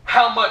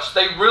how much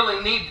they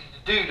really needed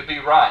to do to be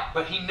right.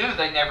 But He knew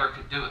they never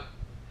could do it.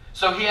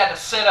 So He had to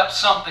set up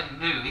something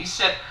new. He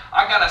said,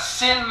 I got to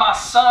send my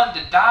Son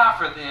to die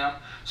for them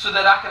so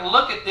that I can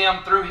look at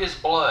them through His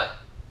blood.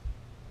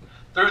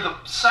 Through the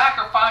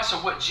sacrifice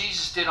of what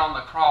Jesus did on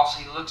the cross,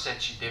 He looks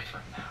at you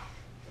different now.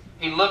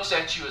 He looks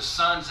at you as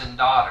sons and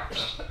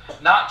daughters,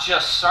 not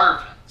just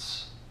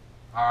servants.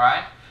 All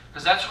right?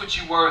 Because that's what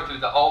you were through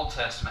the Old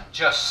Testament,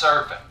 just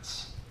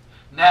servants.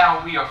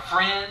 Now we are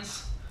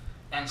friends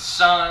and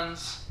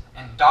sons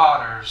and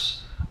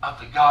daughters of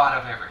the God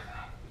of everything.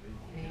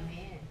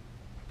 Amen.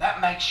 That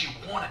makes you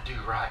want to do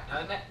right,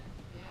 doesn't it?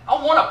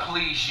 I want to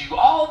please you.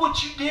 All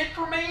what you did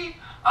for me,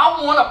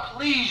 I want to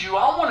please you.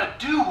 I want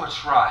to do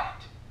what's right.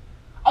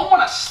 I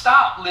want to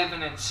stop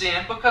living in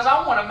sin because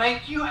I want to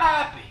make you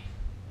happy.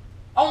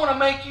 I want to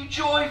make you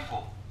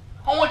joyful.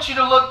 I want you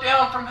to look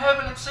down from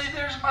heaven and say,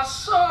 there's my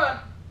son.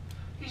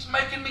 He's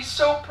making me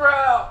so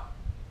proud.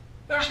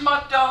 There's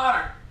my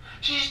daughter.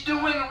 She's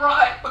doing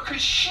right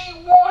because she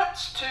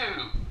wants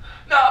to.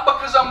 Not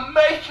because I'm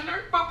making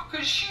her, but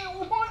because she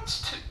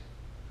wants to.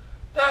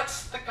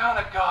 That's the kind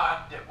of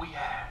God that we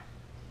have.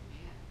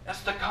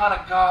 That's the kind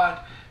of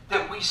God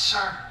that we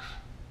serve.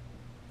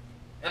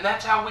 And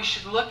that's how we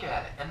should look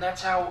at it. And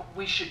that's how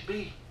we should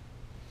be.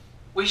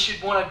 We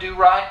should want to do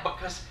right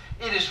because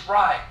it is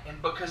right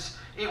and because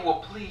it will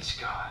please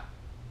God.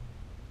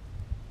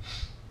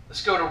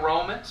 Let's go to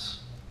Romans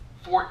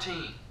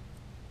 14,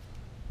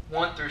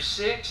 1 through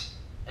 6,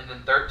 and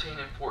then 13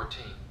 and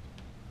 14.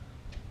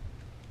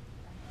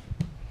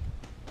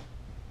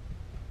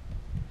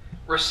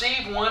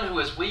 Receive one who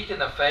is weak in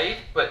the faith,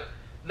 but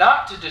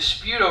not to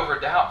dispute over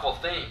doubtful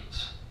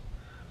things.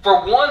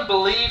 For one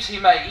believes he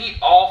may eat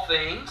all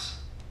things,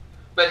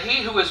 but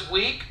he who is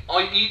weak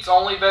eats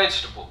only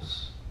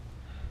vegetables.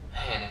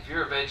 Man, if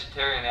you're a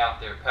vegetarian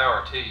out there,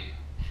 power to you.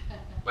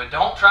 But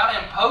don't try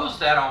to impose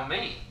that on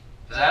me.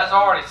 Because as I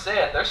already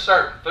said, there's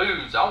certain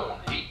foods I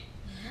want to eat.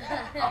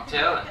 I'm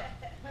telling you.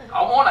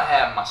 I want to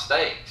have my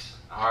steaks,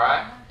 all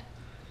right?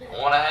 I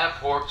want to have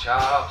pork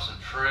chops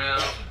and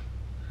shrimp.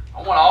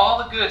 I want all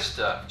the good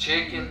stuff,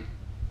 chicken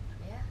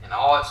and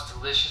all its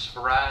delicious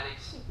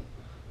varieties.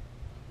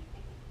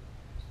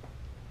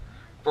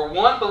 For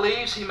one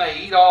believes he may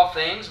eat all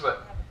things,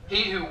 but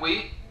he who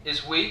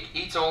is weak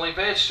eats only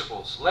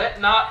vegetables.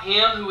 Let not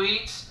him who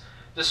eats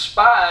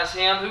despise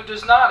him who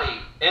does not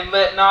eat, and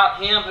let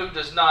not him who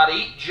does not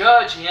eat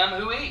judge him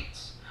who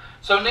eats.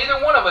 So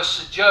neither one of us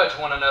should judge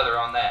one another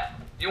on that.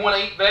 You want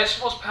to eat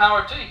vegetables?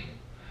 Power to you.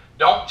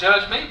 Don't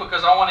judge me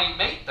because I want to eat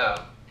meat, though.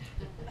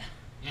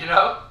 You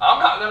know, I'm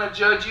not going to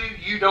judge you.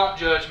 You don't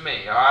judge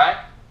me, all right?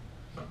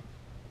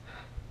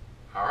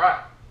 All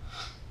right.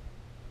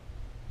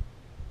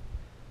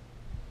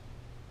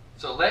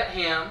 So let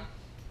him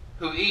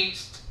who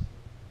eats,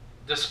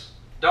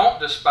 don't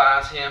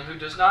despise him who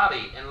does not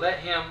eat, and let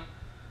him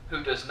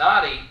who does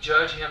not eat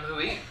judge him who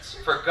eats.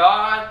 For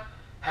God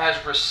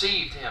has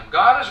received him.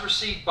 God has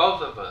received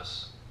both of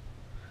us.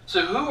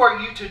 So who are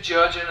you to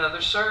judge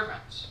another's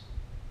servants?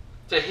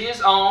 To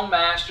his own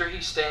master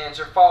he stands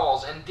or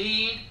falls.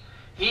 Indeed,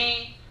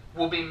 he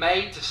will be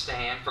made to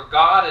stand, for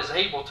God is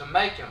able to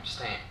make him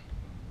stand.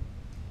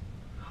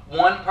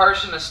 One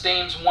person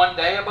esteems one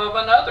day above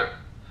another.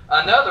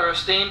 Another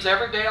esteems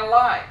every day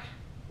alike.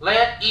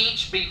 Let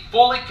each be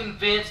fully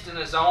convinced in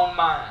his own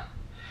mind.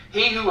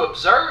 He who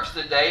observes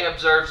the day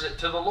observes it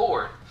to the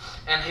Lord,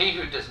 and he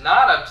who does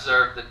not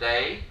observe the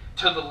day,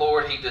 to the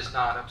Lord he does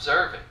not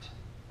observe it.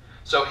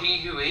 So he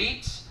who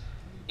eats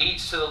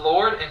to the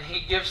Lord, and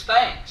he gives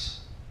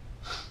thanks.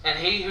 And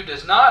he who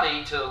does not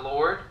eat to the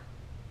Lord,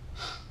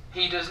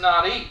 he does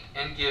not eat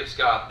and gives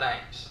God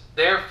thanks.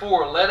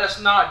 Therefore, let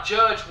us not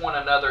judge one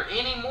another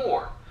any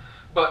more,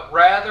 but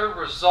rather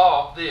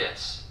resolve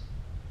this: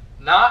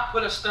 not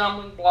put a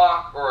stumbling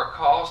block or a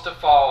cause to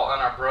fall on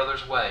our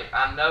brother's way.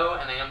 I know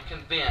and am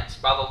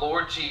convinced by the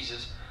Lord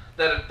Jesus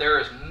that there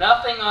is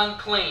nothing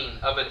unclean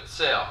of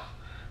itself,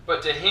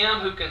 but to him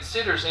who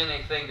considers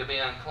anything to be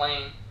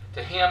unclean,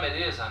 to him it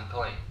is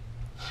unclean.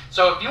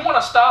 So if you want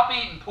to stop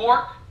eating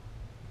pork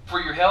for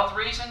your health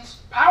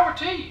reasons, power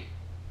to you.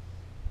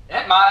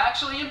 That might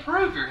actually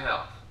improve your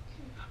health.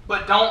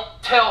 But don't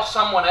tell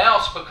someone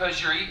else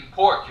because you're eating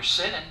pork you're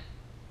sinning.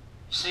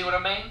 You see what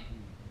I mean?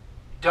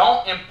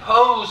 Don't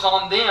impose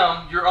on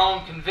them your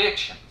own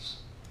convictions.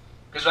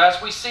 Because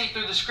as we see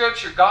through the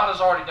Scripture, God has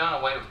already done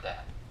away with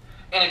that.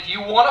 And if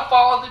you want to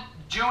follow the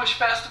Jewish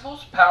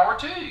festivals, power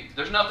to you.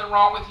 There's nothing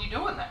wrong with you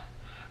doing that.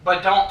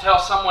 But don't tell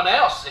someone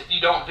else, if you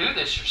don't do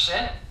this, you're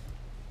sinning.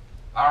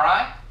 All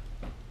right?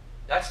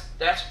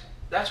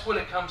 That's what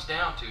it comes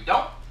down to.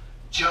 Don't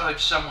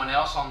judge someone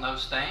else on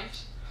those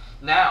things.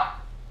 Now,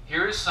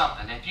 here is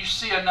something. If you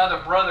see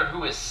another brother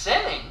who is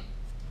sinning,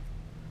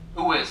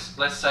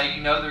 let's say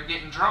you know they're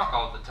getting drunk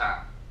all the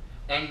time,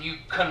 and you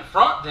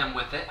confront them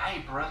with it,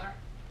 hey brother,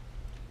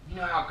 you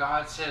know how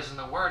God says in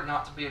the Word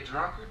not to be a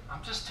drunkard?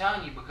 I'm just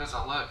telling you because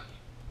I love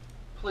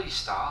you. Please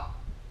stop.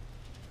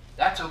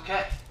 That's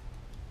okay.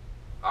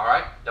 All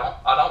right?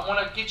 I don't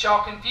want to get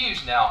y'all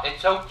confused now.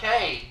 It's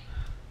okay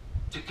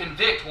to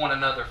convict one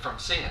another from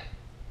sin.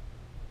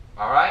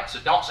 All right? So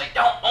don't say,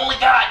 only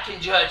God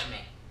can judge me.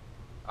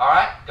 All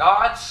right?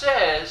 God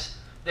says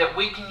that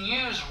we can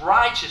use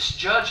righteous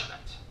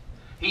judgment.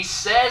 He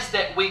says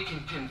that we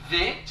can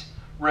convict,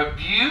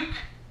 rebuke,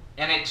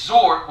 and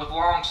exhort with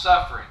long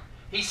suffering.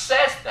 He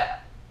says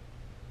that.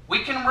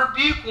 We can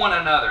rebuke one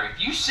another.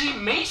 If you see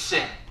me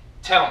sinning,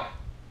 tell me.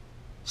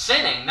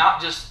 Sinning,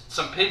 not just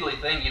some piddly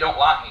thing you don't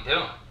like me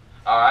doing.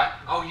 All right?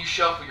 Oh, you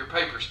shuffle your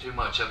papers too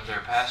much up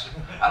there, Pastor.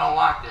 I don't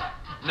like that.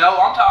 No,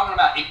 I'm talking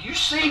about if you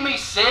see me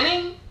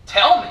sinning,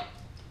 tell me.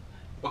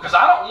 Because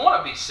I don't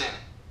want to be sinning.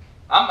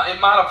 It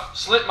might have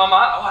slipped my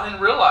mind. Oh, I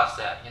didn't realize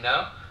that, you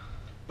know.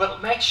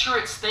 But make sure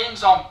it's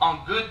things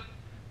on good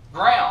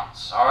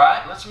grounds, all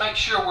right? Let's make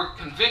sure we're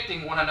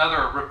convicting one another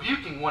or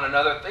rebuking one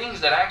another,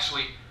 things that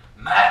actually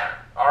matter,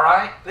 all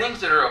right?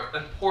 Things that are of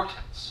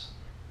importance.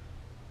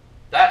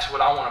 That's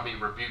what I want to be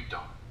rebuked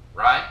on,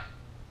 right?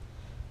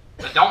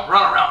 But don't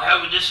run around,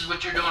 oh, this is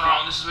what you're doing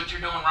wrong, this is what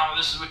you're doing wrong,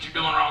 this is what you're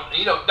doing wrong.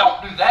 You know,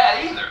 don't do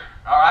that either,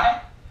 all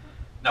right?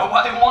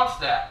 Nobody wants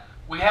that.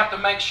 We have to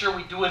make sure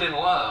we do it in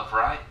love,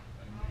 right?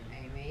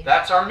 Amen.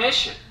 That's our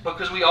mission,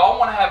 because we all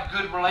want to have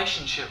good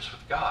relationships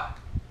with God.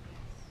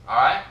 All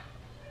right?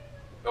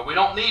 But we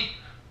don't need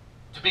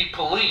to be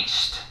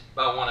policed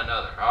by one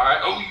another. All right?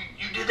 Oh,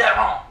 you did that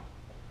wrong.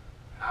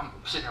 I'm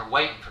sitting here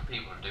waiting for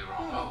people to do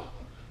wrong.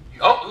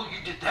 Oh,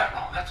 you did that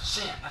wrong. That's a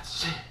sin. That's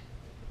a sin.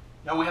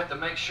 No, we have to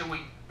make sure we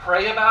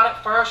pray about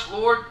it first.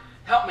 Lord,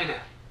 help me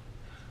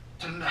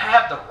to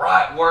have the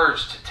right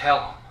words to tell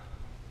them.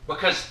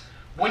 Because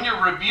when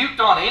you're rebuked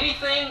on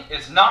anything,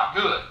 it's not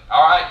good.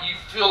 All right? You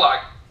feel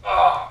like,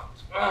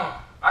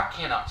 I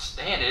cannot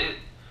stand it.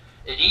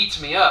 It eats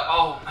me up.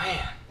 Oh,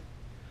 man.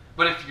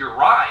 But if you're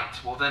right,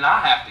 well, then I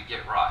have to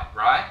get right,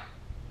 right?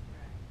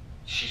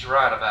 She's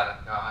right about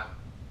it, God.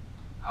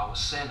 I was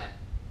sinning.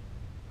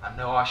 I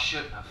know I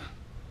shouldn't have.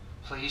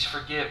 Please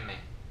forgive me.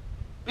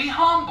 Be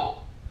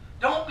humble.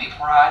 Don't be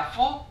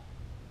prideful.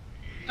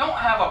 Don't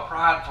have a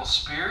prideful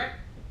spirit,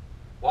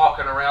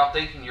 walking around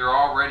thinking you're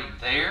already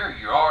there,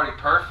 you're already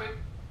perfect.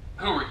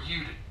 Who are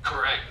you to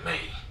correct me?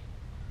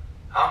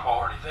 I'm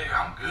already there,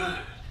 I'm good.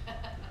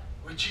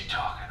 What you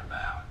talking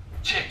about?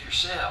 Check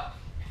yourself.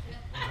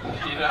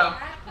 You know?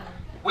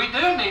 We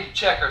do need to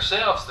check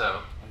ourselves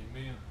though.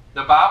 Amen.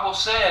 The Bible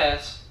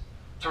says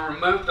to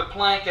remove the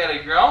plank out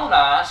of your own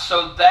eye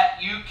so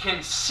that you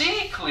can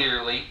see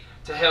clearly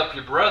to help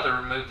your brother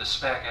remove the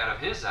speck out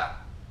of his eye.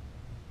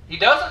 He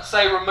doesn't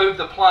say remove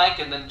the plank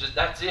and then just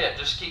that's it,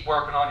 just keep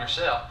working on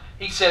yourself.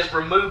 He says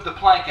remove the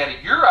plank out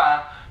of your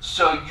eye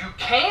so you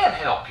can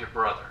help your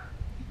brother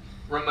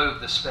remove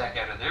the speck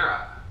out of their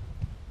eye.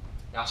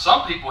 Now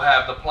some people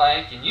have the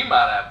plank and you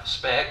might have the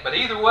speck, but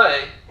either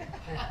way,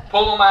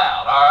 pull them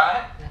out,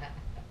 alright?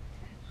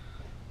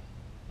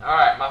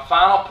 Alright, my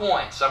final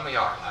point. Some of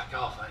y'all are like,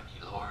 oh, thank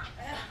you, Lord.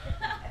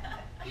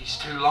 He's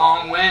too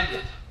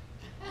long-winded.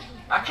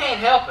 I can't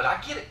help it. I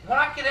get it. When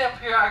I get up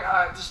here,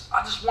 I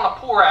just want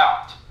to pour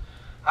out.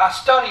 I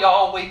study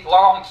all week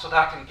long so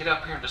that I can get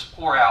up here and just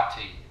pour out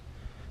to you.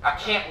 I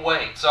can't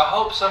wait. So I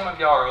hope some of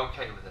y'all are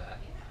okay with that.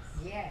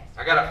 Yes.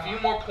 I got a few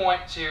more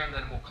points here and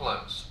then we'll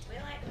close. We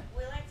like to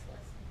listen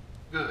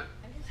Good.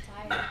 I'm just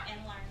tired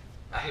and learn.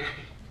 I hear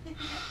you.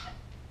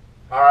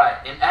 All right.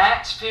 In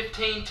Acts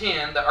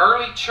 15:10, the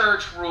early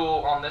church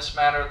ruled on this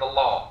matter of the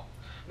law.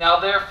 Now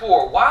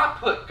therefore, why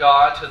put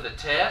God to the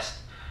test?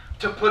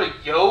 To put a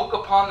yoke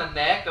upon the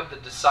neck of the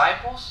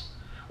disciples,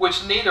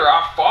 which neither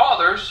our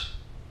fathers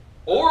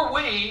or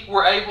we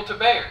were able to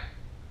bear.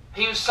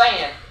 He was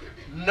saying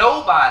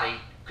nobody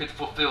could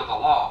fulfill the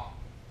law.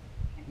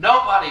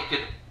 Nobody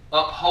could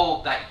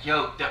uphold that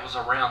yoke that was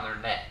around their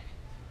neck.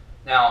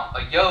 Now,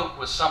 a yoke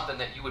was something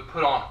that you would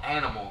put on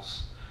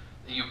animals.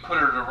 You put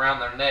it around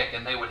their neck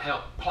and they would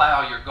help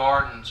plow your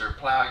gardens or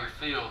plow your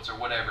fields or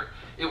whatever.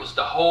 It was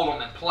to hold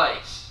them in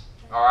place,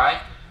 all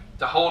right?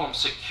 To hold them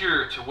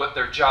secure to what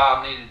their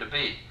job needed to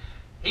be.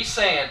 He's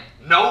saying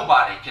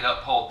nobody could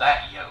uphold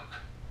that yoke.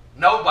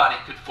 Nobody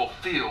could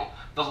fulfill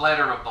the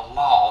letter of the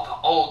law,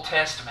 the Old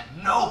Testament.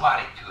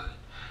 Nobody could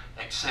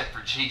except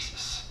for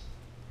Jesus.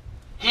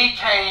 He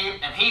came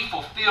and He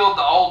fulfilled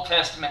the Old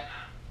Testament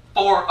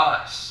for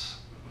us.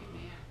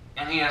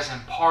 And He has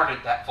imparted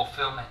that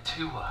fulfillment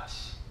to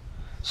us.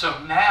 So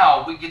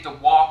now we get to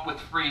walk with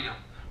freedom,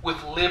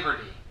 with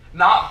liberty,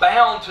 not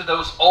bound to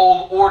those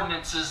old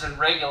ordinances and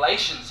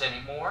regulations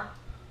anymore.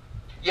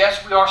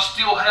 Yes, we are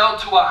still held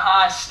to a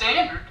high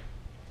standard.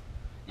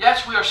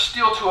 Yes, we are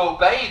still to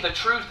obey the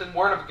truth and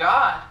Word of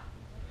God.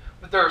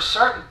 But there are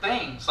certain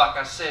things, like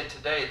I said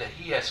today, that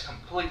He has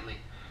completely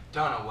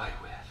done away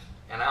with.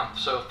 And I'm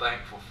so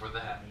thankful for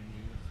that.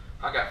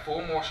 I got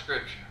 4 more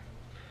scripture.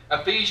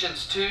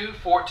 Ephesians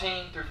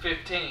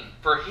 2:14-15.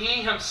 For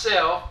He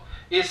Himself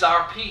is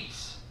our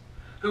peace,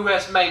 who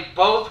has made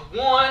both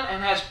one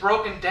and has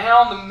broken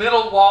down the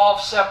middle wall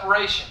of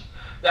separation.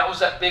 That was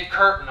that big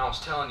curtain I was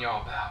telling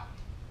y'all about.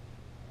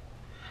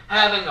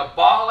 Having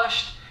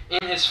abolished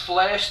in His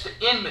flesh the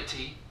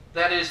enmity,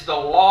 that is the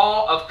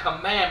law of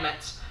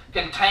commandments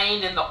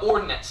contained in the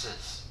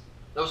ordinances.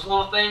 Those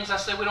little things I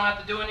said we don't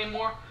have to do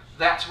anymore,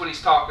 that's what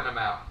He's talking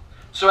about.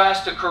 So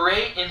as to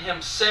create in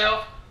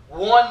Himself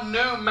one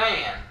new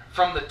man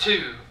from the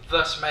two,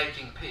 thus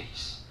making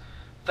peace.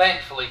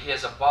 Thankfully, He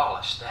has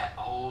abolished that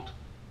old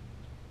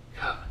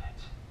covenant.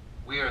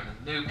 We are in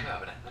the new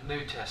covenant, the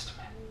New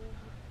Testament.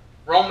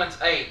 Romans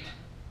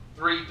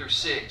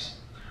 8:3-6.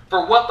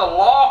 For what the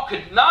law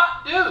could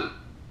not do,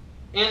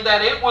 in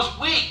that it was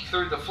weak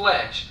through the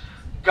flesh,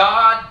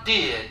 God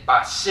did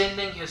by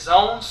sending His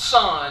own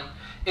Son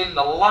in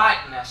the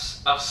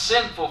likeness of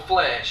sinful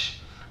flesh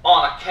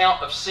on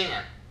account of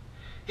sin.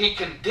 He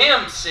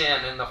condemned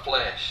sin in the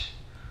flesh,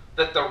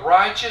 that the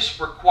righteous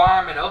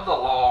requirement of the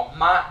law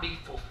might be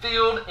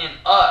fulfilled in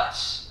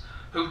us,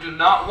 who do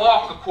not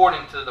walk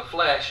according to the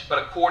flesh, but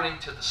according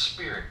to the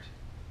Spirit.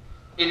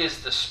 It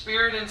is the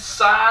Spirit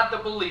inside the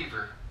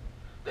believer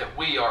that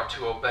we are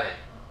to obey,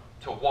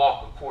 to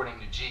walk according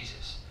to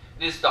Jesus.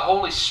 It is the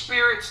Holy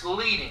Spirit's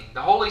leading,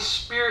 the Holy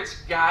Spirit's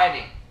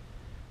guiding,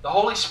 the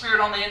Holy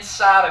Spirit on the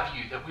inside of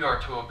you that we are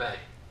to obey.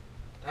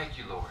 Thank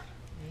you, Lord.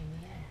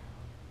 Amen.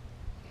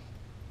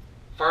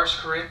 1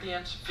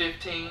 Corinthians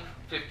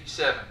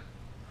 15:57.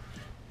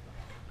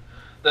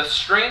 The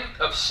strength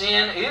of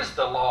sin is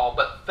the law,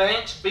 but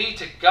thanks be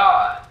to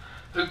God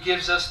who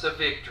gives us the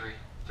victory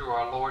through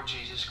our Lord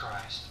Jesus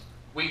Christ.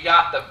 We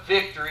got the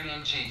victory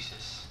in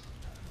Jesus.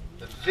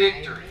 The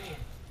victory. Amen.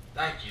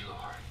 Thank you,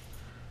 Lord.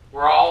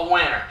 We're all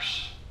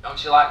winners.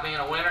 Don't you like being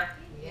a winner?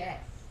 Yes.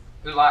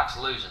 Who likes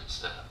losing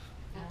stuff?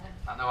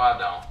 I know I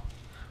don't.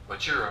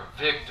 But you're a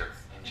victor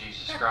in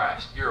Jesus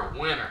Christ. You're a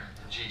winner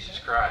in Jesus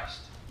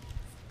Christ.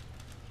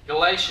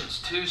 Galatians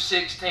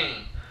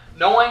 2:16.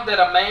 Knowing that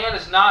a man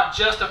is not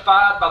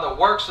justified by the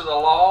works of the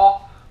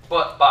law,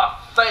 but by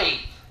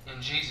faith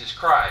in Jesus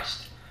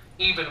Christ.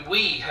 Even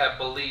we have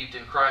believed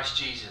in Christ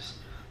Jesus,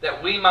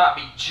 that we might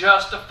be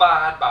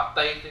justified by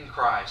faith in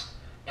Christ,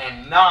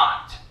 and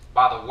not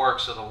by the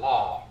works of the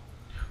law.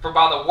 For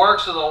by the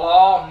works of the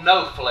law,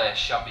 no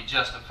flesh shall be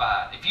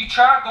justified. If you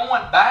try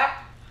going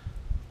back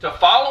to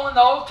following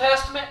the Old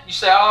Testament, you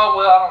say, oh,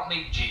 well, I don't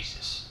need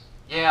Jesus.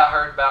 Yeah, I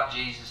heard about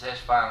Jesus, that's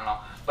fine and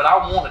all. But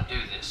I want to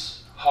do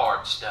this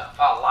hard stuff.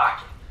 I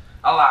like it.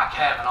 I like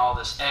having all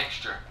this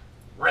extra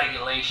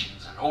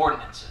regulations and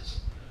ordinances.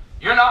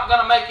 You're not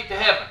going to make it to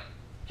heaven,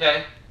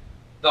 okay?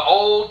 The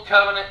old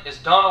covenant is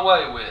done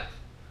away with.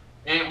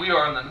 We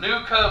are in the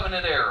new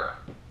covenant era.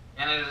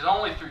 And it is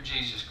only through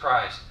Jesus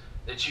Christ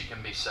that you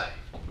can be saved.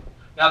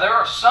 Now, there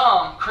are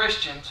some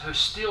Christians who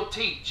still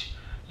teach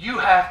you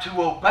have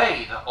to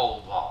obey the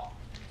old law.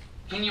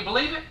 Can you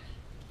believe it?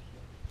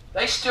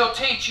 They still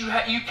teach you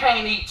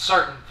can't eat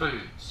certain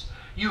foods.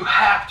 You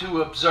have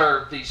to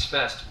observe these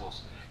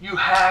festivals. You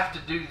have to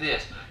do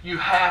this. You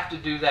have to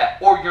do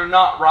that. Or you're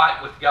not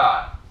right with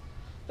God.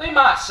 They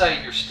might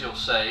say you're still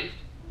saved,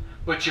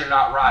 but you're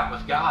not right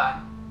with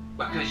God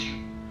because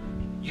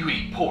you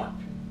eat pork.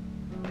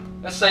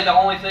 Let's say the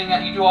only thing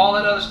that you do all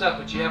that other stuff,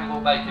 but you have a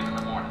little bacon in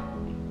the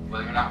morning.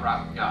 Well, you're not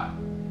right with God.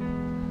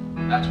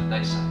 That's what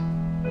they say.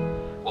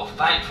 Well,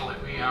 thankfully,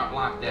 we aren't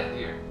like that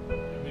here.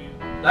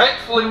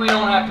 Thankfully, we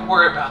don't have to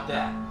worry about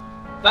that.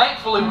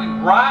 Thankfully, we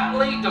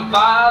rightly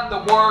divide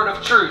the word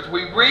of truth.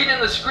 We read in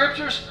the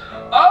scriptures,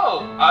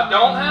 oh, I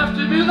don't have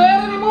to do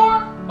that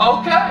anymore?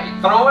 Okay,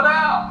 throw it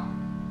out.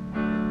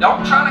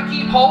 Don't try to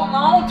keep holding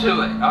on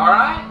to it, all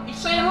right? He's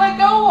saying let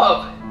go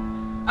of it.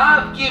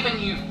 I've given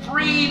you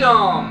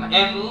freedom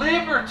and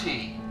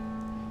liberty.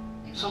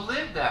 So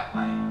live that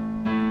way.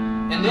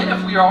 And then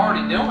if we are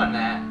already doing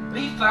that,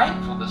 be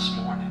thankful this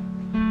morning.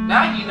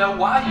 Now you know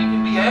why you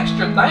can be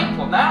extra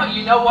thankful. Now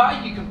you know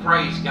why you can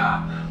praise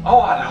God. Oh,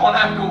 I don't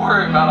have to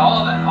worry about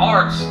all that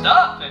hard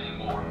stuff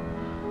anymore.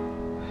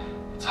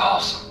 It's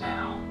awesome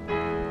now.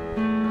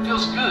 It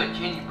feels good.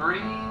 Can you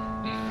breathe?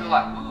 Do you feel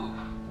like, ooh.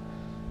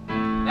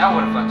 Now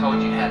what if I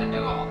told you how to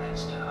do all that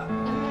stuff?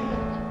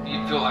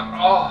 You'd feel like,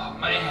 oh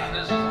man,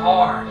 this is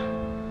hard.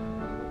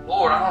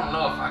 Lord, I don't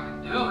know if I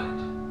can do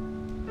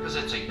it. Because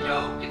it's a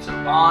yoke, it's a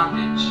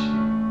bondage.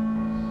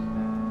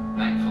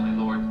 Thankfully,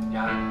 Lord,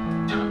 got it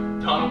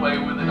done away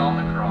with it on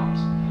the